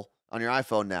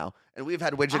iPhone now? And we've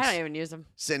had widgets. I don't even use them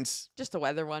since just the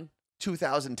weather one.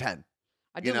 2010.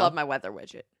 I do love my weather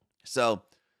widget. So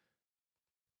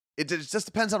it just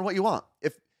depends on what you want.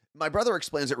 If my brother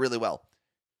explains it really well.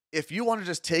 If you want to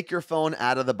just take your phone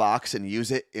out of the box and use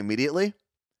it immediately,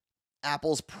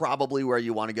 Apple's probably where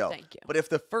you want to go. Thank you. But if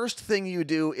the first thing you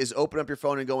do is open up your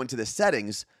phone and go into the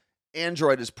settings,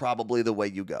 Android is probably the way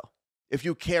you go. If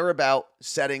you care about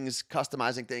settings,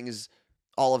 customizing things,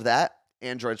 all of that,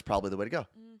 Android's probably the way to go.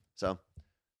 So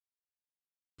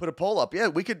put a poll up. Yeah,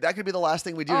 that could be the last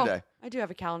thing we do today. I do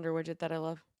have a calendar widget that I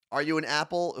love. Are you an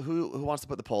Apple? Who wants to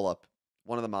put the poll up?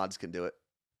 One of the mods can do it.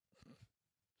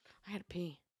 I had to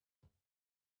pee.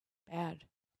 Bad.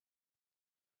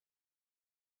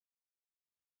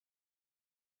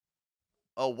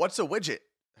 Oh, what's a widget?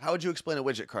 How would you explain a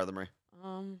widget, Carla Marie?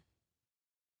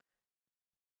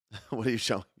 What are you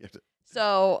showing?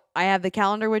 So I have the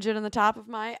calendar widget on the top of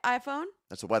my iPhone.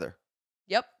 That's the weather.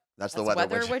 Yep. That's the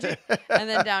weather widget. And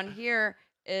then down here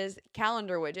is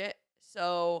calendar widget.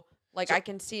 So I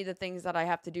can see the things that I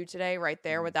have to do today right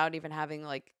there without even having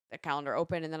like the calendar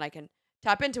open, and then I can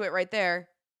tap into it right there.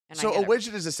 And so a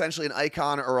widget is essentially an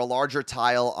icon or a larger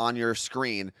tile on your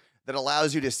screen that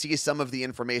allows you to see some of the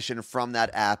information from that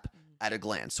app at a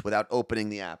glance without opening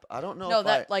the app. I don't know. No,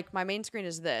 that like my main screen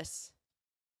is this.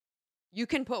 You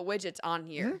can put widgets on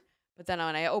here, but then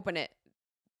when I open it,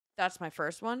 that's my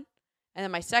first one. And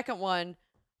then my second one,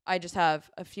 I just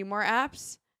have a few more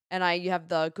apps, and you have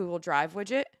the Google Drive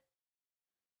widget.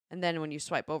 And then when you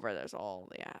swipe over, there's all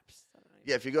the apps.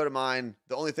 Yeah, if you go to mine,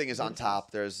 the only thing is on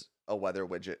top, there's a weather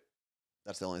widget.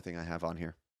 That's the only thing I have on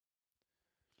here.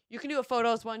 You can do a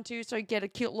photos one too, so you get a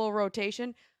cute little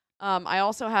rotation. I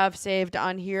also have saved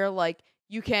on here, like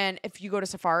you can, if you go to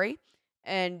Safari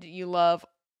and you love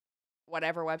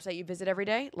whatever website you visit every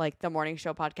day, like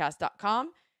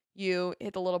themorningshowpodcast.com, you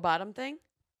hit the little bottom thing,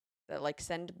 that like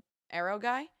send arrow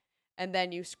guy, and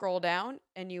then you scroll down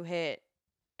and you hit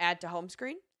add to home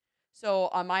screen. So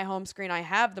on my home screen, I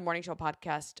have the Morning Show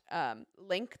Podcast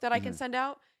link that I can send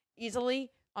out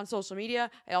easily on social media.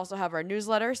 I also have our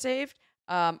newsletter saved.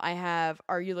 I have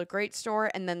our You Look Great store,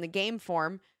 and then the game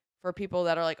form for people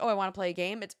that are like, oh, I want to play a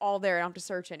game. It's all there. I don't have to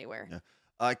search anywhere. Yeah.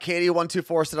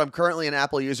 Katie124 said, I'm currently an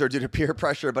Apple user due to peer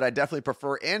pressure, but I definitely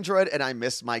prefer Android, and I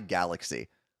miss my Galaxy.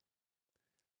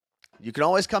 You can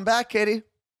always come back, Katie.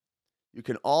 You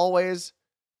can always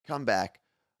come back.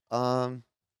 I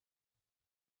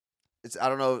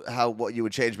don't know what you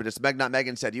would change, but it's Meg Not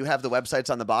Megan said, you have the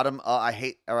websites on the bottom. I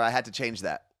had to change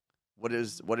that. What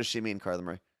does she mean, Carla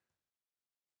Marie?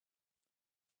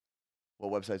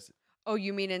 What websites? Oh,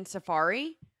 you mean in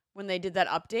Safari when they did that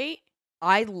update?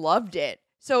 I loved it.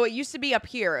 So it used to be up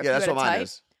here. If yeah, you that's had what to mine type.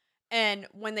 is. And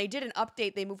when they did an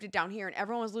update, they moved it down here, and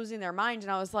everyone was losing their mind.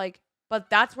 And I was like, but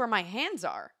that's where my hands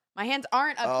are. My hands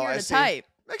aren't up here to type.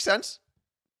 Makes sense.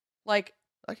 Like,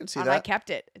 I can see and that. I kept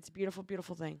it. It's a beautiful,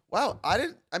 beautiful thing. Wow.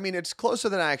 It's closer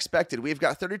than I expected. We've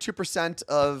got 32%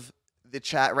 of the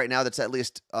chat right now that's at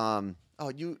least,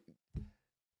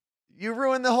 you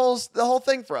ruined the whole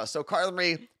thing for us. So Carla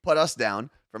Marie put us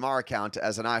down from our account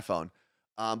as an iPhone.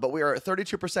 But we are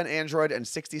 32% Android and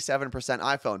 67%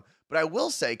 iPhone. But I will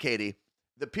say, Katie,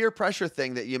 the peer pressure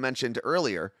thing that you mentioned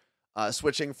earlier,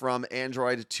 switching from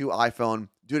Android to iPhone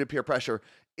due to peer pressure,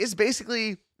 is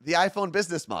basically the iPhone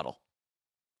business model.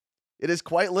 It is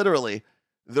quite literally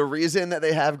the reason that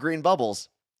they have green bubbles,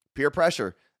 peer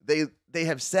pressure. They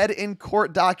have said in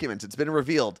court documents, it's been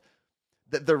revealed,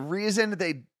 that the reason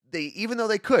they even though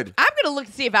they could. I'm going to look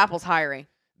to see if Apple's hiring.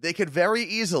 They could very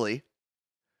easily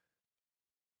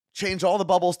change all the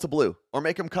bubbles to blue or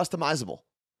make them customizable.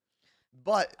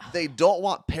 But they don't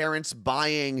want parents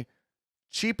buying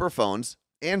cheaper phones,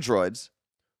 Androids,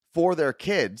 for their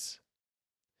kids.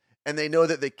 And they know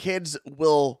that the kids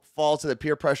will fall to the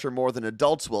peer pressure more than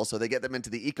adults will, so they get them into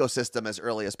the ecosystem as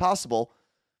early as possible,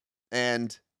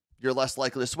 and you're less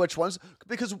likely to switch ones.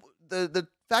 Because the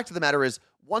fact of the matter is,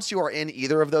 once you are in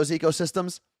either of those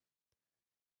ecosystems,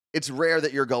 it's rare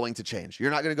that you're going to change. You're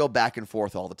not going to go back and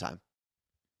forth all the time.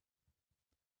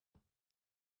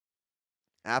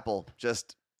 Apple,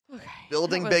 just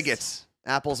building bigots.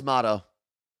 Apple's motto.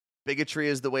 Bigotry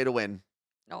is the way to win.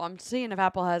 No, I'm seeing if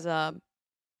Apple has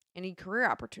any career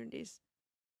opportunities,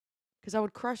 because I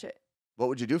would crush it. What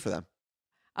would you do for them?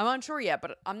 I'm unsure yet,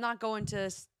 but I'm not going to.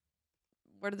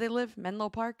 Where do they live? Menlo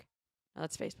Park? No,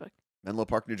 that's Facebook. Menlo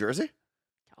Park, New Jersey?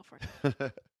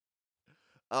 California.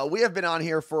 We have been on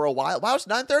here for a while. Wow, it's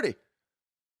 9:30.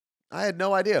 I had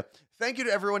no idea. Thank you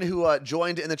to everyone who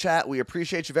joined in the chat. We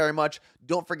appreciate you very much.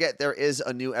 Don't forget, there is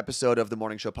a new episode of the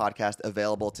Morning Show Podcast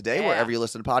available today, wherever you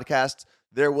listen to podcasts.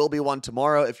 There will be one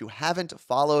tomorrow. If you haven't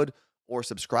followed or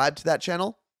subscribed to that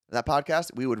channel, that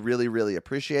podcast, we would really, really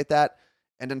appreciate that.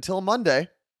 And until Monday,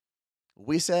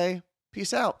 we say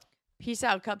peace out. Peace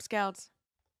out, Cub Scouts.